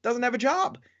later, doesn't have a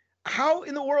job. How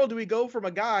in the world do we go from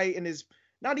a guy in his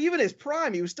not even his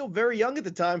prime, he was still very young at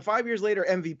the time, 5 years later,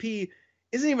 MVP,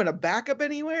 isn't even a backup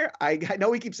anywhere? I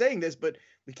know we keep saying this, but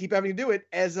we keep having to do it.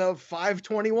 As of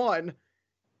 5/21,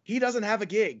 he doesn't have a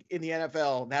gig in the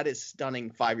NFL. That is stunning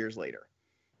 5 years later.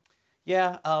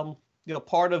 Yeah,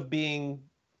 part of being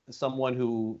someone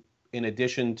who, in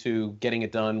addition to getting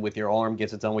it done with your arm,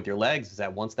 gets it done with your legs, is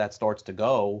that once that starts to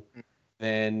go,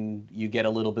 then you get a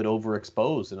little bit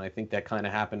overexposed. And I think that kind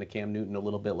of happened to Cam Newton a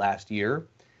little bit last year.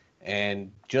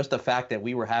 And just the fact that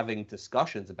we were having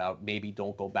discussions about maybe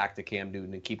don't go back to Cam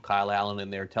Newton and keep Kyle Allen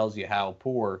in there tells you how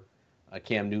poor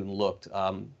Cam Newton looked.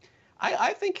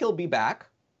 I think he'll be back.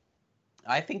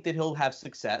 I think that he'll have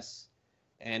success.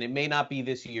 And it may not be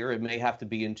this year. It may have to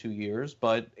be in 2 years.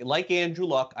 But like Andrew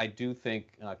Luck, I do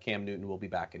think Cam Newton will be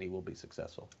back and he will be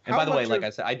successful. And by the way, like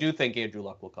I said, I do think Andrew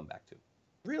Luck will come back too.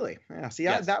 Really? Yeah. See,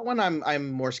 yes. That one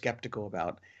I'm more skeptical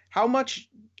about. How much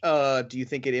do you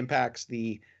think it impacts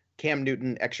the Cam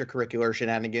Newton extracurricular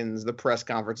shenanigans, the press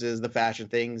conferences, the fashion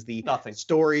things, the Nothing.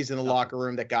 stories in the locker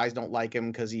room that guys don't like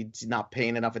him because he's not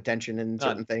paying enough attention in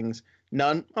certain things?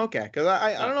 None? Okay, because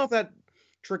I don't know if that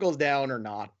trickles down or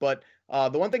not. But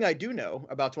the one thing I do know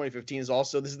about 2015 is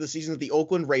also this is the season that the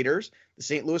Oakland Raiders, the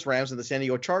St. Louis Rams, and the San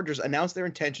Diego Chargers announced their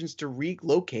intentions to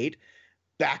relocate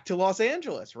back to Los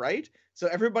Angeles, right? So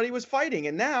everybody was fighting.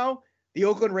 And now the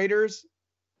Oakland Raiders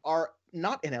are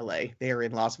not in LA. They are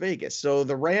in Las Vegas. So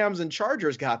the Rams and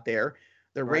Chargers got there.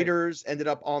 The Raiders ended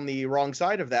up on the wrong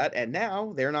side of that. And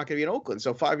now they're not going to be in Oakland.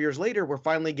 So 5 years later, we're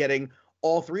finally getting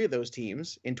all three of those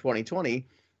teams in 2020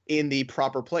 in the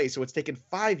proper place. So it's taken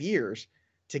 5 years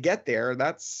to get there.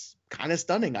 That's kind of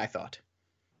stunning, I thought.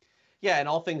 Yeah, and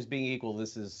all things being equal,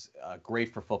 this is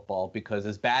great for football because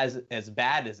as bad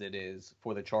as it is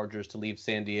for the Chargers to leave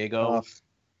San Diego,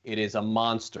 it is a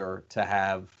monster to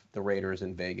have the Raiders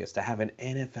in Vegas. To have an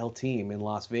NFL team in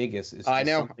Las Vegas is I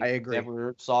agree.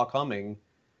 Never saw coming.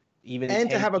 And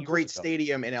to have a great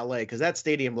stadium in LA, because that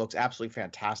stadium looks absolutely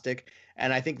fantastic.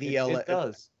 And I think it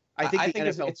does. I think the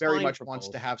NFL very much wants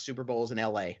to have Super Bowls in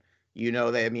LA. You know,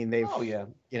 they've Oh yeah.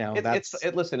 You know,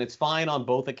 listen, it's fine on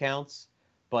both accounts,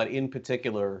 but in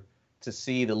particular to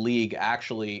see the league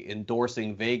actually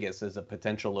endorsing Vegas as a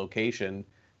potential location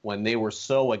when they were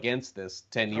so against this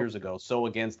 10 years ago, so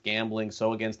against gambling,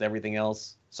 so against everything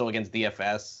else, so against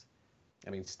DFS.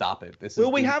 I mean, stop it.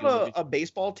 Will we have a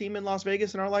baseball team in Las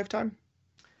Vegas in our lifetime?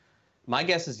 My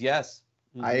guess is yes.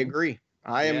 Mm-hmm. I agree.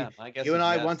 You and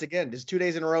I, yes. Once again, just 2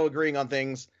 days in a row agreeing on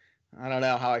things. I don't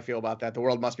know how I feel about that. The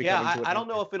world must be coming to it. I don't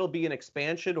know if it'll be an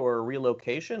expansion or a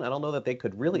relocation. I don't know that they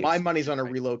could really. My money's on a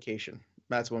relocation.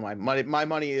 That's what my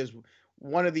money is.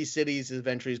 One of these cities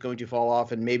eventually is going to fall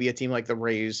off, and maybe a team like the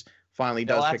Rays finally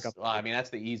does pick up. Well, I mean,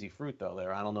 that's the easy fruit, though.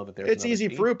 There, I don't know that there's. It's easy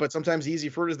fruit, but sometimes easy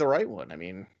fruit is the right one. I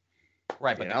mean,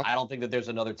 right, but I don't think that there's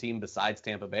another team besides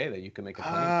Tampa Bay that you can make a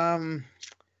point.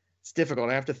 It's difficult.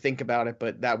 I have to think about it,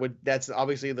 but that's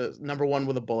obviously the number one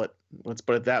with a bullet. Let's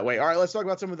put it that way. All right, let's talk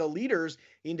about some of the leaders,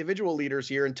 individual leaders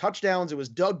here. In touchdowns, it was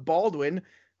Doug Baldwin,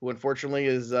 who unfortunately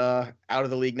is out of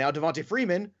the league now. Devontae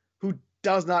Freeman, who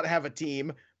does not have a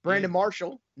team. Brandon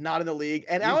Marshall, not in the league.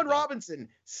 And Allen Robinson,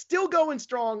 still going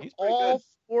strong. All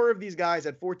four of these guys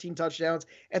had 14 touchdowns.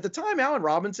 At the time, Allen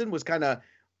Robinson was kind of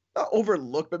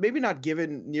overlooked, but maybe not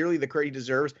given nearly the credit he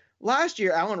deserves. Last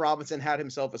year, Allen Robinson had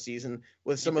himself a season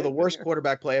with some of the worst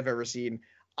quarterback play I've ever seen.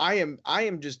 I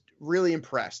am just really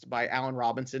impressed by Allen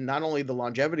Robinson, not only the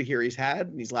longevity here he's had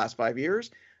in these last 5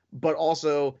 years, but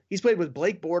also he's played with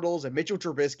Blake Bortles and Mitchell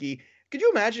Trubisky. Could you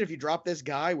imagine if you dropped this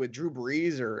guy with Drew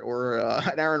Brees or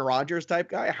an Aaron Rodgers type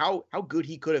guy, how good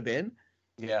he could have been?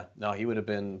 Yeah, no, he would have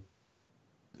been.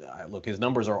 Look, his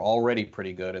numbers are already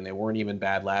pretty good, and they weren't even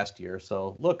bad last year.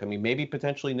 So, look, I mean, maybe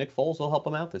potentially Nick Foles will help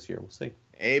him out this year. We'll see.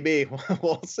 Maybe.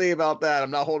 We'll see about that.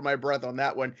 I'm not holding my breath on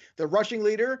that one. The rushing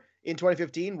leader in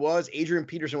 2015 was Adrian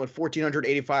Peterson with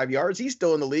 1,485 yards. He's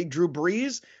still in the league. Drew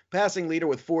Brees, passing leader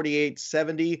with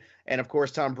 4,870. And, of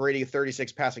course, Tom Brady,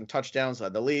 36 passing touchdowns,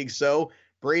 led the league. So,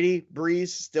 Brady, Brees,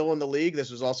 still in the league. This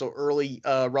was also early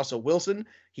Russell Wilson.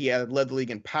 He had led the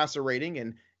league in passer rating.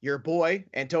 And your boy,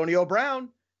 Antonio Brown,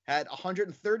 had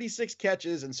 136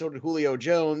 catches, and so did Julio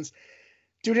Jones.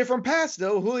 Two different paths,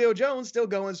 though. Julio Jones still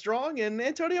going strong, and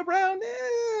Antonio Brown,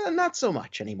 not so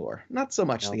much anymore. Not so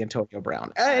much the Antonio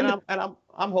Brown. And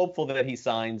I'm hopeful that he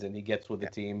signs and he gets with the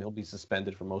team. He'll be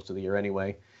suspended for most of the year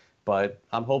anyway. But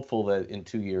I'm hopeful that in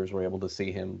 2 years we're able to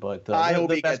see him. But I hope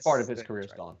the best part of his career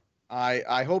is gone.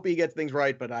 I hope he gets things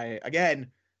right, but again,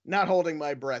 not holding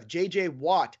my breath. J.J.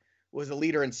 Watt was the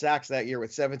leader in sacks that year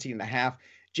with 17.5.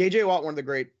 J.J. Watt, one of the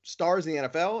great stars in the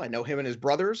NFL. I know him and his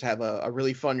brothers have a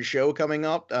really fun show coming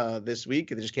up this week.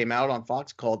 It just came out on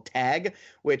Fox called Tag,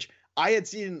 which I had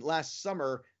seen last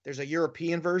summer. There's a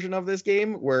European version of this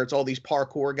game where it's all these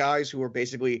parkour guys who are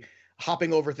basically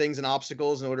hopping over things and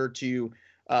obstacles in order to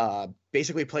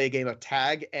basically play a game of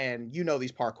tag. And you know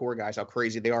these parkour guys, how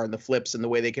crazy they are in the flips and the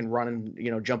way they can run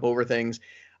and jump over things.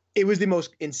 It was the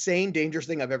most insane, dangerous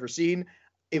thing I've ever seen.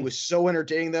 It was so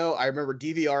entertaining, though. I remember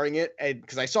DVRing it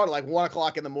because I saw it at like 1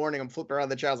 o'clock in the morning. I'm flipping around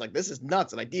the channel. I was like, this is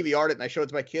nuts. And I DVR'd it and I showed it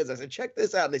to my kids. I said, check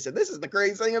this out. And they said, this is the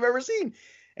craziest thing I've ever seen.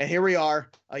 And here we are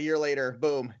a year later.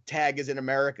 Boom. Tag is in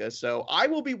America. So I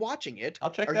will be watching it.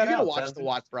 I'll check that out. Are you going to watch the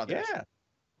Watt brothers? Yeah.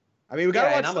 I mean, we got to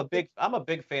watch. And I'm a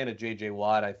big fan of J.J.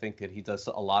 Watt. I think that he does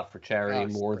a lot for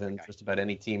charity, more than just about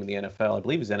any team in the NFL. I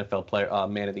believe he's NFL player,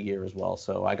 man of the year as well.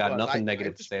 So I got nothing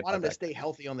negative to say about that. I want him to stay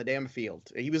healthy on the damn field.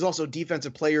 He was also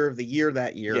defensive player of the year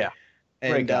that year. Yeah,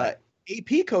 and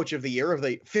AP coach of the year of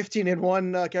the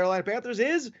 15-1 Carolina Panthers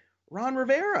is Ron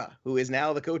Rivera, who is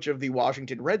now the coach of the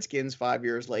Washington Redskins 5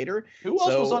 years later. Who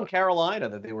else was on Carolina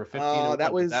that they were 15?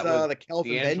 That was the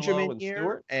Kelvin D'Angelo Benjamin and year,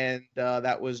 Stewart? and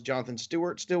that was Jonathan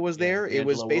Stewart still was there.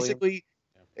 D'Angelo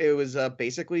It was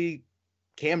basically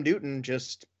Cam Newton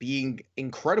just being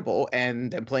incredible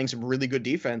and playing some really good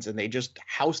defense, and they just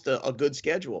housed a good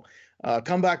schedule.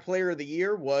 Comeback player of the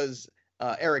year was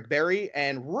Eric Berry,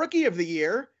 and rookie of the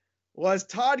year was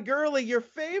Todd Gurley. Your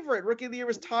favorite rookie of the year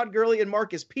was Todd Gurley and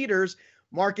Marcus Peters.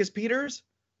 Marcus Peters,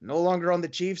 no longer on the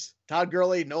Chiefs. Todd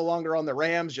Gurley, no longer on the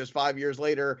Rams. Just 5 years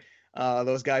later,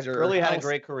 those guys are. Gurley had a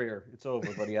great career. It's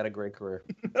over, but he had a great career.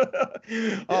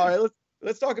 All right,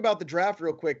 let's talk about the draft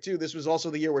real quick too. This was also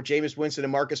the year where Jameis Winston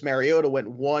and Marcus Mariota went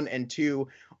 1 and 2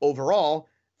 overall.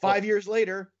 5 years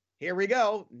later, here we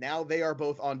go. Now they are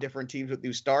both on different teams with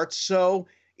new starts. So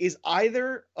is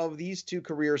either of these two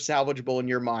careers salvageable in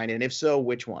your mind? And if so,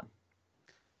 which one?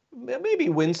 Maybe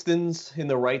Winston's in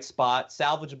the right spot.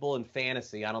 Salvageable in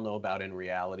fantasy. I don't know about in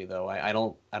reality, though. I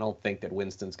don't think that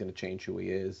Winston's going to change who he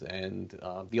is. And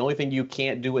the only thing you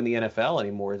can't do in the NFL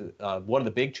anymore is one of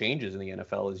the big changes in the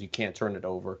NFL is you can't turn it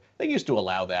over. They used to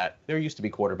allow that. There used to be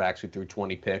quarterbacks who threw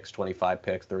 20 picks, 25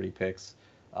 picks, 30 picks.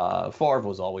 Favre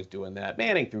was always doing that.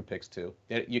 Manning threw picks too.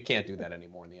 You can't do that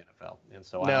anymore in the NFL. And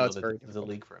so I don't know that there's a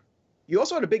league for him. You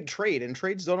also had a big trade, and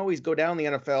trades don't always go down in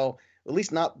the NFL, at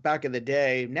least not back in the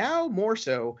day. Now more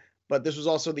so, but this was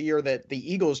also the year that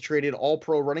the Eagles traded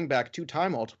all-pro running back,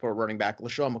 two-time all-pro running back,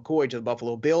 LaShawn McCoy, to the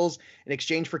Buffalo Bills in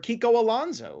exchange for Kiko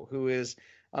Alonso, who is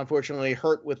unfortunately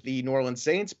hurt with the New Orleans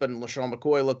Saints, but LaShawn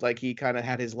McCoy looked like he kind of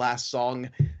had his last song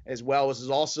as well. This is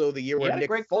also the year where Nick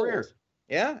Foles.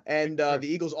 Yeah, and the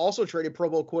Eagles also traded Pro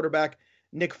Bowl quarterback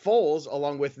Nick Foles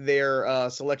along with their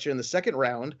selection in the second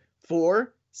round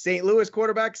for St. Louis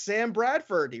quarterback Sam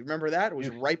Bradford. Do you remember that? It was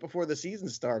right before the season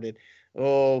started.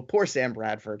 Oh, poor Sam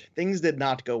Bradford. Things did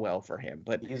not go well for him,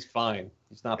 but he's fine.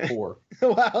 He's not poor.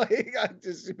 Well, he got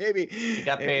he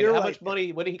got paid how much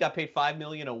money? What did he got paid? $5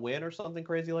 million a win or something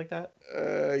crazy like that?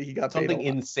 He got something paid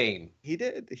insane. He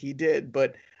did.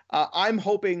 But I'm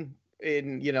hoping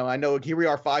I know here we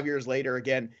are 5 years later.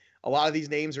 Again, a lot of these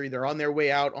names are either on their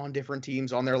way out, on different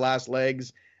teams, on their last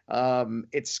legs.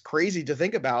 It's crazy to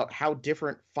think about how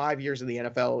different 5 years in the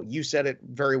NFL. You said it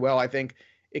very well. I think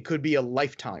it could be a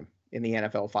lifetime in the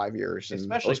NFL, 5 years.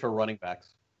 Especially for running backs.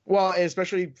 Well,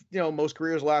 especially, most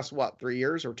careers last, 3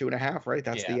 years or 2.5, right?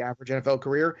 That's the average NFL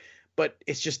career. But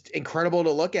it's just incredible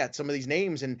to look at some of these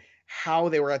names and how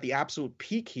they were at the absolute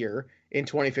peak here in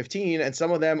 2015. And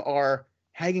some of them are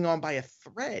hanging on by a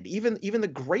thread, even the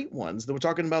great ones that we're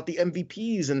talking about, the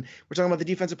MVPs, and we're talking about the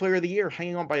defensive player of the year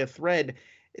hanging on by a thread.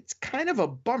 It's kind of a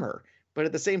bummer, but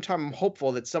at the same time, I'm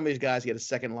hopeful that some of these guys get a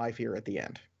second life here at the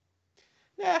end.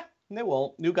 Yeah, they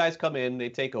won't. New guys come in, they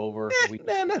take over.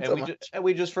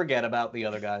 We just forget about the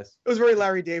other guys. It was very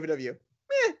Larry David of you.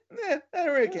 I don't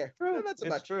really care. Not so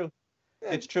much. True.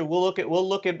 It's true. We'll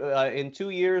look at in 2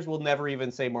 years. We'll never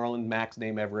even say Marlon Mack's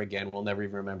name ever again. We'll never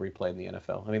even remember he played in the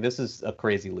NFL. I mean, this is a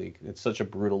crazy league. It's such a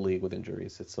brutal league with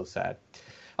injuries. It's so sad.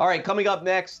 All right, coming up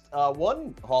next,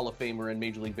 one Hall of Famer in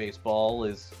Major League Baseball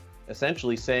is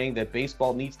essentially saying that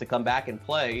baseball needs to come back and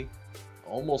play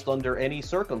almost under any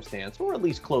circumstance, or at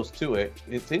least close to it.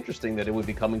 It's interesting that it would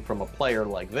be coming from a player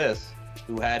like this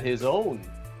who had his own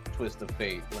twist of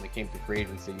fate when it came to free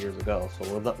agency years ago.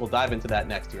 So we'll dive into that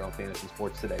next here on Fantasy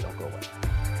Sports Today. Don't go away.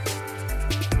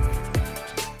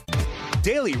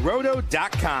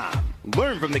 DailyRoto.com.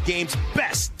 Learn from the game's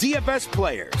best DFS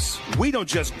players. We don't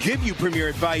just give you premier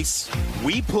advice,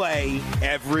 we play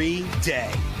every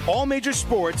day. All major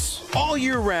sports, all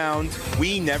year round,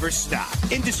 we never stop.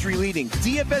 Industry-leading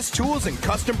DFS tools and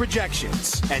custom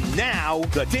projections. And now,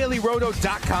 the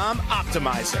DailyRoto.com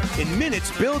Optimizer. In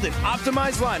minutes, build and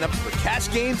optimize lineups for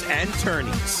cash games and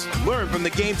tourneys. Learn from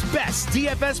the game's best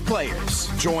DFS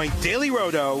players. Join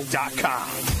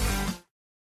DailyRoto.com.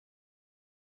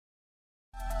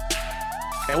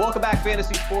 And welcome back.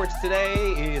 Fantasy Sports Today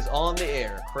is on the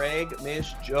air. Craig,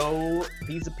 Mish, Joe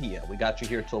Pisapia. We got you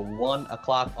here till 1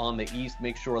 o'clock on the East.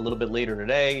 Make sure a little bit later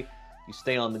today you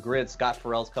stay on the grid. Scott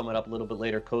Farrell's coming up a little bit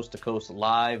later, Coast to Coast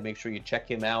Live. Make sure you check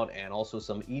him out, and also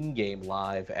some in-game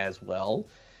live as well.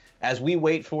 As we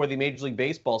wait for the Major League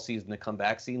Baseball season to come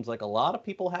back, seems like a lot of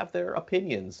people have their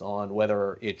opinions on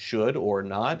whether it should or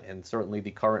not, and certainly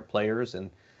the current players and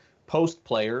post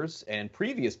players and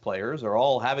previous players are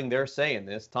all having their say in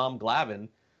this. Tom Glavine,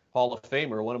 Hall of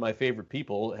Famer, one of my favorite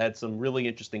people, had some really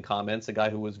interesting comments. A guy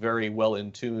who was very well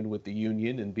in tune with the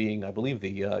union and being, I believe,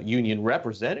 the union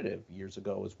representative years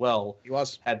ago as well. He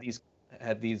was. Had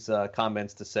these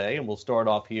comments to say, and we'll start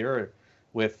off here.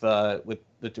 with the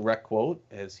direct quote,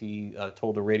 as he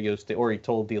told the he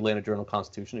told the Atlanta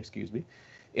Journal-Constitution, excuse me.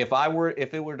 If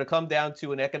it were to come down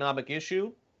to an economic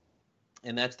issue,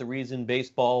 and that's the reason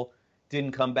baseball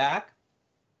didn't come back,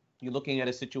 you're looking at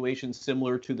a situation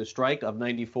similar to the strike of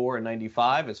 94 and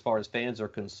 95 as far as fans are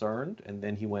concerned. And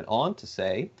then he went on to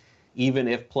say, even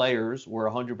if players were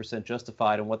 100%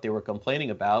 justified in what they were complaining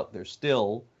about, they're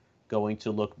still going to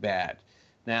look bad.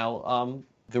 Now,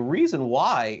 the reason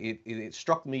why it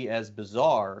struck me as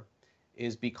bizarre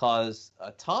is because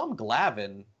Tom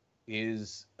Glavine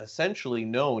is essentially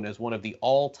known as one of the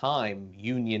all-time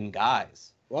union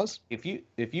guys. If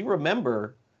you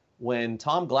remember, when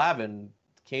Tom Glavine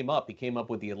came up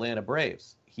with the Atlanta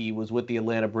Braves. He was with the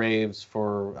Atlanta Braves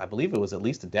for, I believe it was at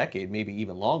least a decade, maybe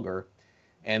even longer.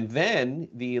 And then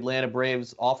the Atlanta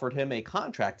Braves offered him a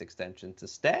contract extension to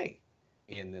stay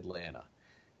in Atlanta.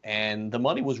 And the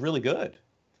money was really good.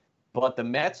 But the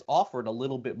Mets offered a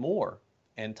little bit more.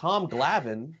 And Tom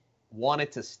Glavine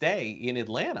wanted to stay in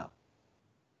Atlanta,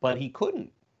 but he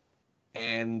couldn't.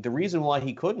 And the reason why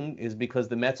he couldn't is because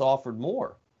the Mets offered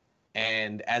more.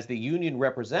 And as the union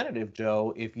representative,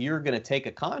 Joe, if you're going to take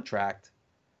a contract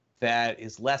that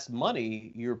is less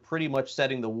money, you're pretty much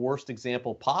setting the worst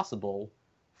example possible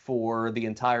for the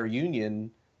entire union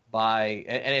and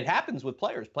it happens with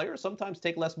players. Players sometimes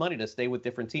take less money to stay with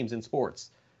different teams in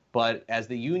sports. But as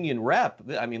the union rep,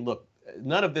 I mean, look,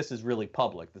 none of this is really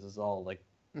public. This is all like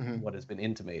what has been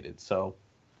intimated. So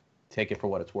take it for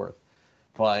what it's worth.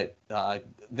 But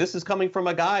this is coming from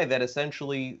a guy that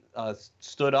essentially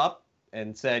stood up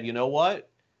and said, you know what,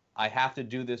 I have to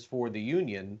do this for the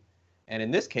union. And in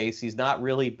this case, he's not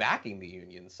really backing the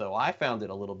union. So I found it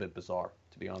a little bit bizarre,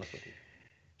 to be honest with you.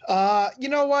 You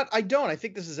know what? I don't. I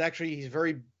think this is actually, he's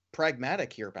very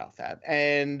pragmatic here about that.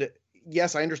 And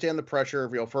yes, I understand the pressure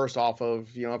of, first off of,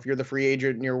 if you're the free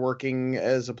agent and you're working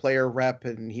as a player rep,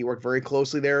 and he worked very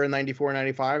closely there in 94,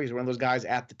 95. He's one of those guys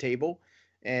at the table.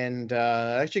 And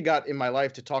I actually got in my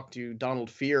life to talk to Donald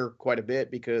Fear quite a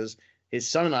bit because his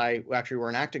son and I actually were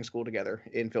in acting school together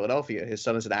in Philadelphia. His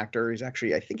son is an actor. He's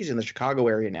actually, I think he's in the Chicago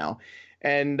area now.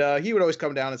 And he would always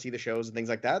come down and see the shows and things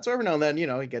like that. So every now and then,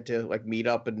 you get to like meet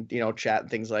up and, chat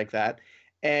and things like that.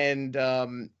 And,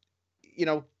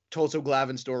 told some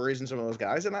Glavine stories and some of those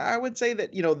guys. And I would say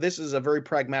that, this is a very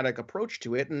pragmatic approach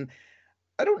to it. And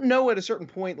I don't know at a certain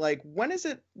point, like, when is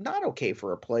it not okay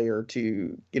for a player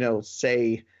to,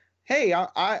 say, hey,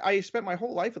 I spent my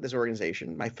whole life with this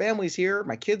organization. My family's here.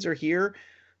 My kids are here.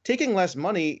 Taking less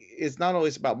money is not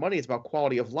always about money. It's about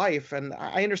quality of life. And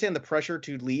I understand the pressure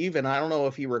to leave. And I don't know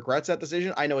if he regrets that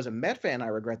decision. I know as a Met fan, I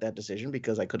regret that decision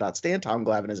because I could not stand Tom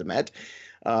Glavine as a Met.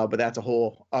 But that's a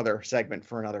whole other segment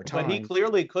for another time. But he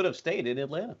clearly could have stayed in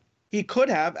Atlanta. He could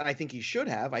have, and I think he should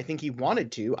have. I think he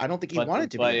wanted to. I don't think he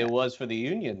wanted to. But it was for the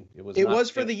union. It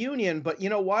was for the union. But you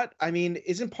know what? I mean,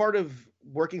 isn't part of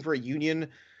working for a union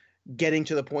getting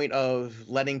to the point of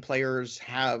letting players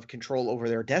have control over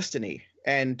their destiny?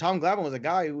 And Tom Glavine was a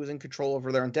guy who was in control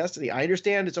over their own destiny. I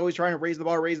understand it's always trying to raise the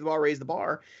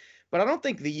bar. But I don't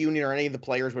think the union or any of the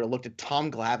players would have looked at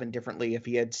Tom Glavine differently if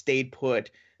he had stayed put,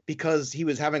 because he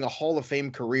was having a Hall of Fame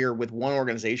career with one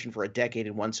organization for a decade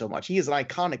and won so much. He is an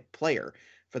iconic player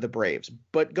for the Braves.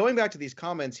 But going back to these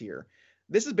comments here,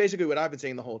 this is basically what I've been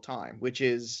saying the whole time, which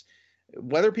is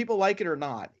whether people like it or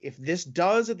not, if this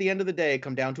does at the end of the day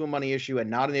come down to a money issue and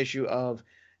not an issue of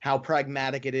how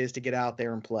pragmatic it is to get out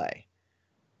there and play,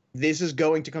 this is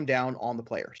going to come down on the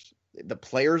players. The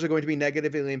players are going to be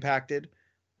negatively impacted.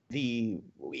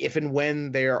 If and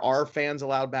when there are fans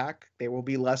allowed back, there will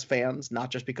be less fans,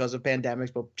 not just because of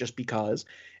pandemics, but just because.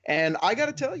 And I got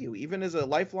to tell you, even as a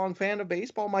lifelong fan of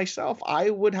baseball myself, I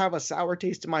would have a sour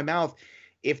taste in my mouth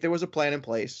if there was a plan in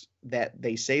place that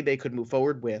they say they could move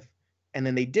forward with, and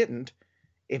then they didn't.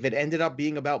 If it ended up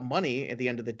being about money at the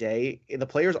end of the day, the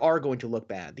players are going to look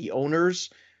bad. The owners,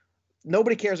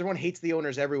 nobody cares. Everyone hates the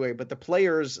owners everywhere, but the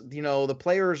players, the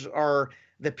players are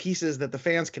the pieces that the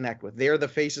fans connect with. They're the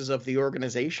faces of the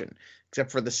organization,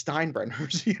 except for the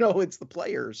Steinbrenners. It's the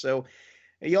players. So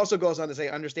he also goes on to say,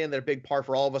 understand that a big part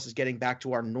for all of us is getting back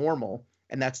to our normal,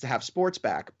 and that's to have sports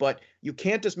back. But you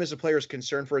can't dismiss a player's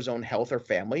concern for his own health or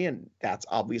family, and that's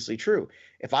obviously true.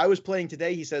 If I was playing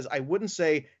today, he says, I wouldn't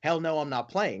say, hell no, I'm not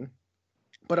playing.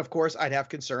 But of course, I'd have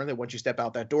concern that once you step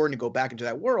out that door and you go back into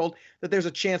that world, that there's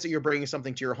a chance that you're bringing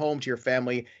something to your home, to your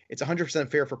family. It's 100%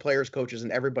 fair for players, coaches,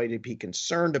 and everybody to be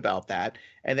concerned about that.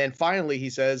 And then finally, he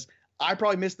says, I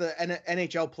probably miss the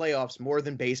NHL playoffs more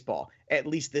than baseball, at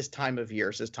least this time of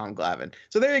year, says Tom Glavine.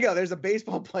 So there you go. There's a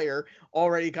baseball player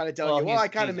already kind of telling you, I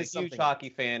kind of miss something. He's a huge hockey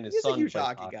fan. He's a huge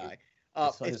hockey guy.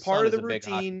 It's part of the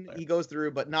routine he goes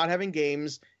through, but not having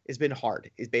games has been hard.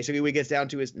 It's basically what it gets down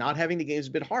to is not having the games has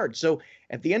been hard. So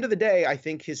at the end of the day, I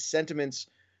think his sentiments,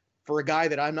 for a guy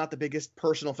that I'm not the biggest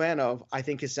personal fan of, I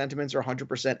think his sentiments are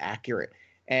 100% accurate.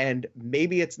 And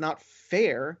maybe it's not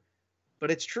fair,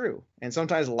 but it's true. And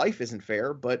sometimes life isn't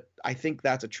fair, but I think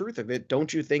that's a truth of it.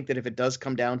 Don't you think that if it does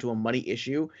come down to a money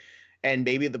issue and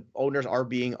maybe the owners are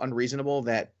being unreasonable,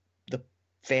 that the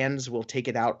fans will take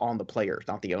it out on the players,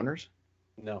 not the owners?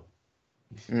 No.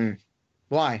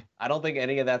 Why? I don't think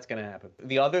any of that's going to happen.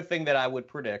 The other thing that I would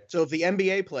predict. So if the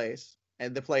NBA plays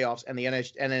and the playoffs and the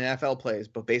NFL plays,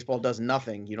 but baseball does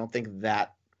nothing, you don't think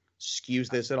that skews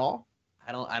this at all?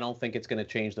 I don't think it's going to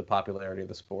change the popularity of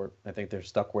the sport. I think they're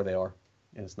stuck where they are,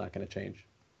 and it's not going to change.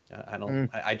 I don't.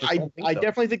 I just don't think so. I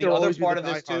definitely think the other part of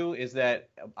this too is that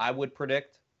I would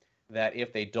predict that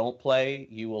if they don't play,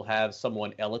 you will have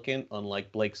someone elegant,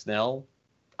 unlike Blake Snell,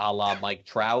 a la Mike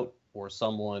Trout, or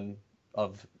someone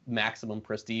of maximum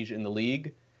prestige in the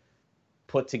league,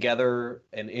 put together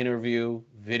an interview,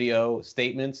 video,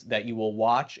 statements that you will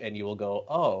watch and you will go,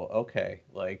 oh, okay,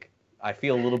 like I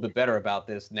feel a little bit better about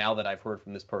this now that I've heard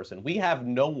from this person. We have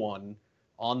no one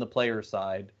on the player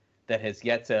side that has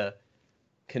yet to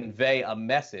convey a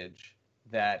message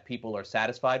that people are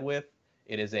satisfied with.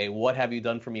 It is a what have you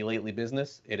done for me lately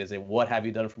business. It is a what have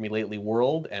you done for me lately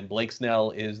world. And Blake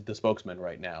Snell is the spokesman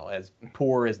right now, as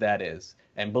poor as that is.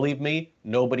 And believe me,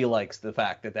 nobody likes the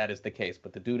fact that that is the case.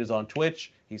 But the dude is on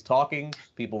Twitch. He's talking.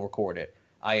 People record it.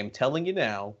 I am telling you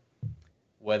now,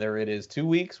 whether it is 2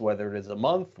 weeks, whether it is a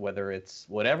month, whether it's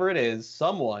whatever it is,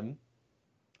 someone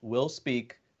will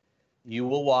speak. You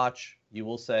will watch. You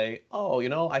will say, oh, you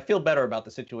know, I feel better about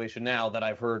the situation now that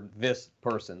I've heard this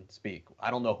person speak.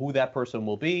 I don't know who that person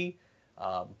will be,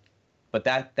 but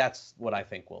that's what I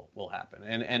think will happen.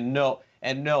 And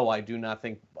no, I do not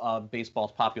think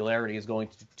baseball's popularity is going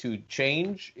to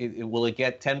change. Will it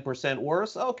get 10%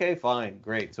 worse? Okay, fine,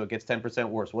 great. So it gets 10%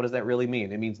 worse. What does that really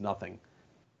mean? It means nothing.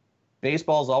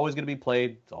 Baseball is always going to be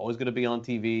played. It's always going to be on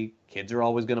TV. Kids are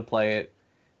always going to play it.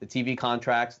 The TV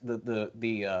contracts,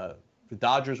 the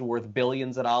Dodgers were worth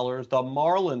billions of dollars. The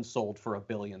Marlins sold for $1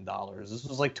 billion. This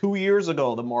was like 2 years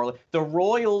ago. The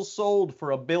Royals sold for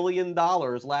 $1 billion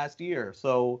last year.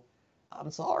 So I'm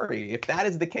sorry if that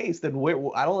is the case. Then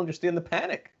I don't understand the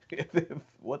panic.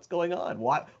 What's going on?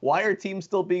 Why are teams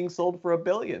still being sold for $1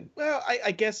 billion? Well,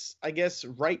 I guess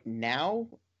right now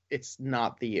it's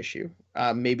not the issue.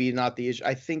 Maybe not the issue.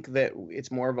 I think that it's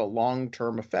more of a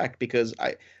long-term effect because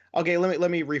Okay, let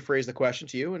me rephrase the question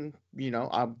to you, and you know,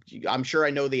 I'm sure I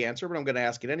know the answer, but I'm going to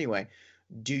ask it anyway.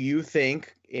 Do you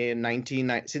think since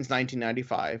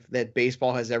 1995 that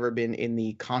baseball has ever been in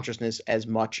the consciousness as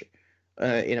much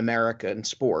in American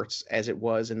sports as it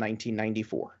was in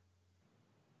 1994?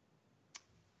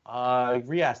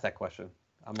 Re-ask that question.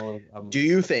 Do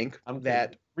you think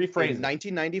that rephrase in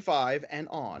 1995 and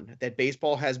on that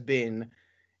baseball has been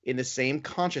in the same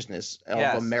consciousness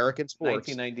of American sports?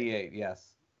 1998, yes.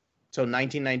 So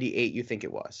 1998, you think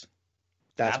it was?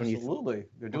 That's Absolutely. When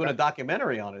they're doing a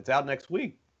documentary on it. It's out next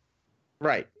week.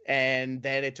 Right. And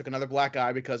then it took another black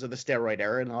eye because of the steroid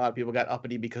era, and a lot of people got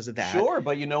uppity because of that. Sure,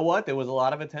 but you know what? There was a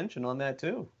lot of attention on that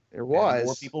too. There was. And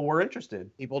more people were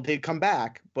interested. People did come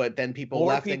back, but then people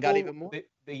left and got even more.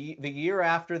 The year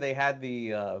after they had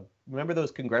the remember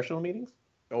those congressional meetings?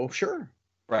 Oh, sure.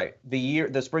 Right.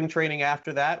 The spring training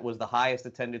after that was the highest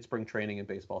attended spring training in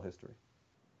baseball history.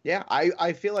 Yeah,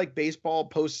 I feel like baseball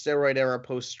post-steroid era,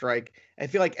 post-strike, I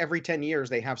feel like every 10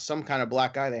 years they have some kind of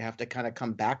black eye they have to kind of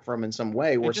come back from in some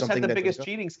way. It just had the biggest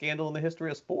cheating scandal in the history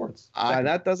of sports.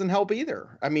 That doesn't help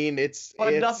either. I mean,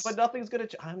 but nothing's going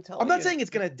to – I'm telling you. I'm not saying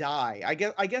it's going to die.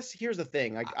 I guess here's the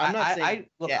thing. I'm not saying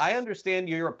 – Look, I understand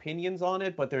your opinions on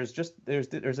it, but there's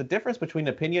a difference between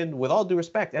opinion, with all due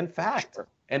respect, and fact. Sure.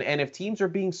 And if teams are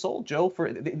being sold, Joe,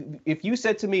 if you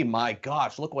said to me, my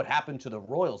gosh, look what happened to the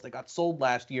Royals. They got sold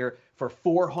last year for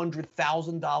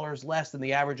 $400,000 less than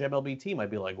the average MLB team, I'd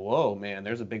be like, whoa, man,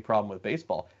 there's a big problem with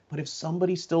baseball. But if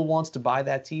somebody still wants to buy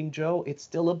that team, Joe, it's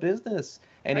still a business.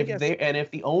 And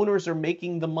if the owners are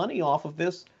making the money off of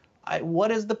this,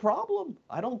 what is the problem?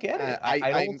 I don't get it.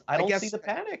 I don't see the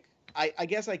panic. I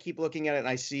guess I keep looking at it and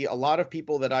I see a lot of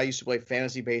people that I used to play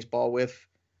fantasy baseball with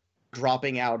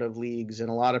dropping out of leagues, and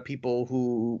a lot of people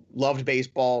who loved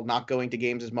baseball not going to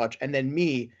games as much. And then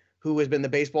me, who has been the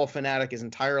baseball fanatic his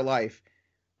entire life.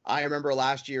 I remember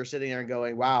last year sitting there and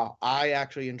going, wow, I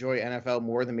actually enjoy NFL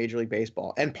more than Major League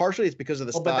Baseball. And partially it's because of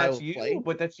the style of play.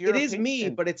 But that's your opinion. It is me,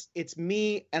 but it's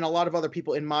me and a lot of other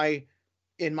people in my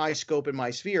scope, in my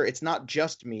sphere. It's not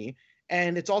just me.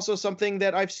 And it's also something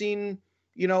that I've seen,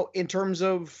 you know, in terms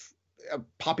of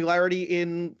popularity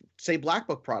in, say, Black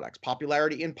Book products,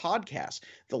 popularity in podcasts,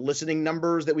 the listening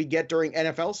numbers that we get during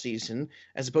NFL season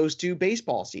as opposed to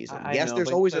baseball season. Yes,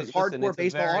 there's always a hardcore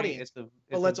baseball audience,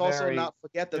 but let's also not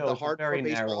forget that the hardcore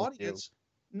baseball audience.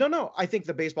 No, I think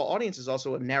the baseball audience is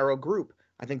also a narrow group.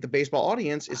 I think the baseball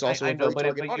audience is also a very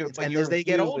target audience. And as they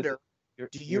get older,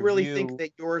 do you really think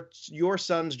that your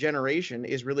son's generation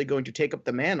is really going to take up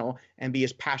the mantle and be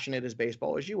as passionate as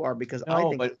baseball as you are? Because I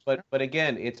think, but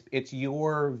again, it's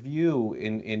your view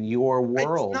in your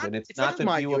world, and it's not the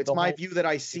view of it's my view that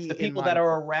I see. The people that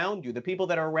are around you, the people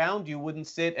that are around you wouldn't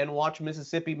sit and watch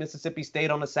Mississippi State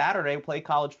on a Saturday play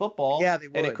college football. Yeah, they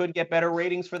would. And it could get better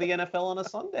ratings for the NFL on a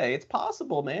Sunday. It's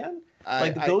possible, man.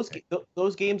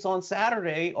 Those games on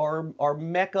Saturday are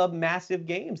mecca massive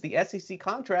games. The SEC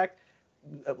contract,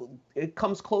 it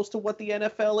comes close to what the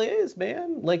NFL is,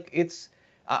 man. Like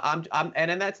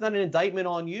and that's not an indictment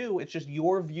on you. It's just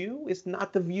your view. It's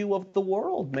not the view of the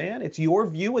world, man. It's your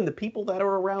view and the people that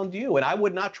are around you. And I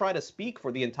would not try to speak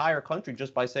for the entire country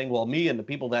just by saying, well, me and the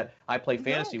people that I play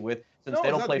fantasy with, since they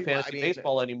don't play fantasy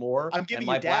baseball anymore, and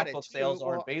my Black Book sales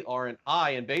aren't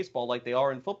high in baseball like they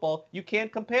are in football, you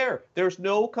can't compare. There's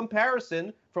no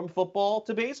comparison from football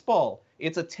to baseball.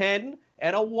 It's a 10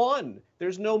 and a 1.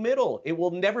 There's no middle. It will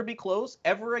never be close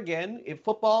ever again. If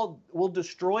football will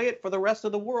destroy it for the rest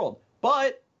of the world.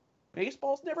 But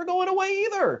baseball's never going away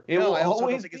either. It will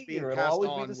always be here. It'll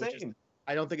always be the same.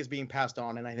 I don't think it's being passed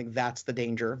on, and I think that's the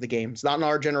danger of the game. It's not in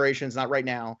our generation. It's not right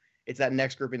now. It's that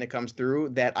next grouping that comes through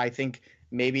that I think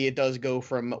maybe it does go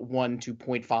from 1 to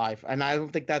 0.5. And I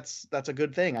don't think that's a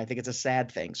good thing. I think it's a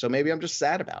sad thing. So maybe I'm just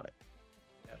sad about it.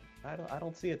 I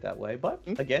don't see it that way, but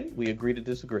again, we agree to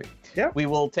disagree. Yeah. We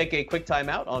will take a quick time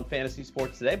out on Fantasy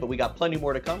Sports Today, but we got plenty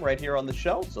more to come right here on the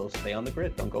show, so stay on the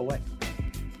grid. Don't go away.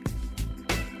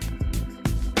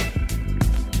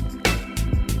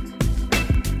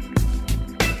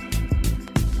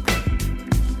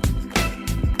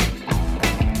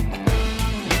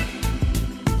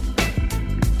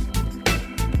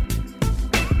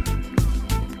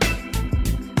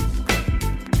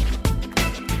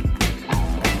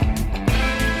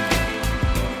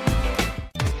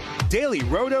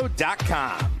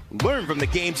 DailyRoto.com. Learn from the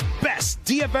game's best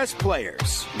DFS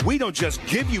players. We don't just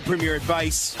give you premier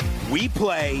advice, we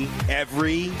play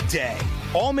every day.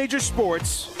 All major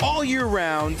sports, all year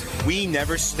round, we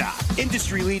never stop.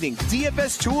 Industry-leading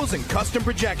DFS tools and custom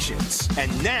projections.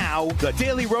 And now, the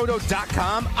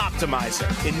DailyRoto.com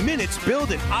Optimizer. In minutes,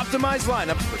 build and optimize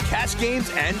lineups for cash games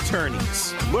and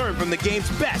tourneys. Learn from the game's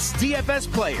best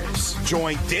DFS players.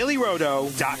 Join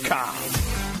DailyRoto.com.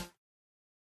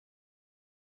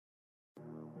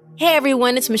 Hey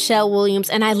everyone, it's Michelle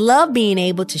Williams, and I love being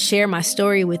able to share my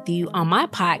story with you on my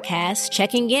podcast,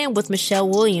 Checking In with Michelle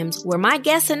Williams, where my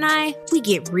guests and we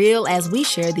get real as we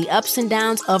share the ups and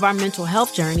downs of our mental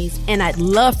health journeys, and I'd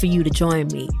love for you to join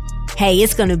me. Hey,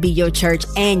 it's going to be your church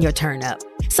and your turn up.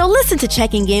 So listen to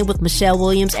Checking In with Michelle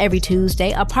Williams every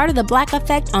Tuesday, a part of the Black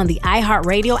Effect on the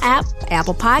iHeartRadio app,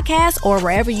 Apple Podcasts, or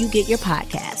wherever you get your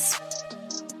podcasts.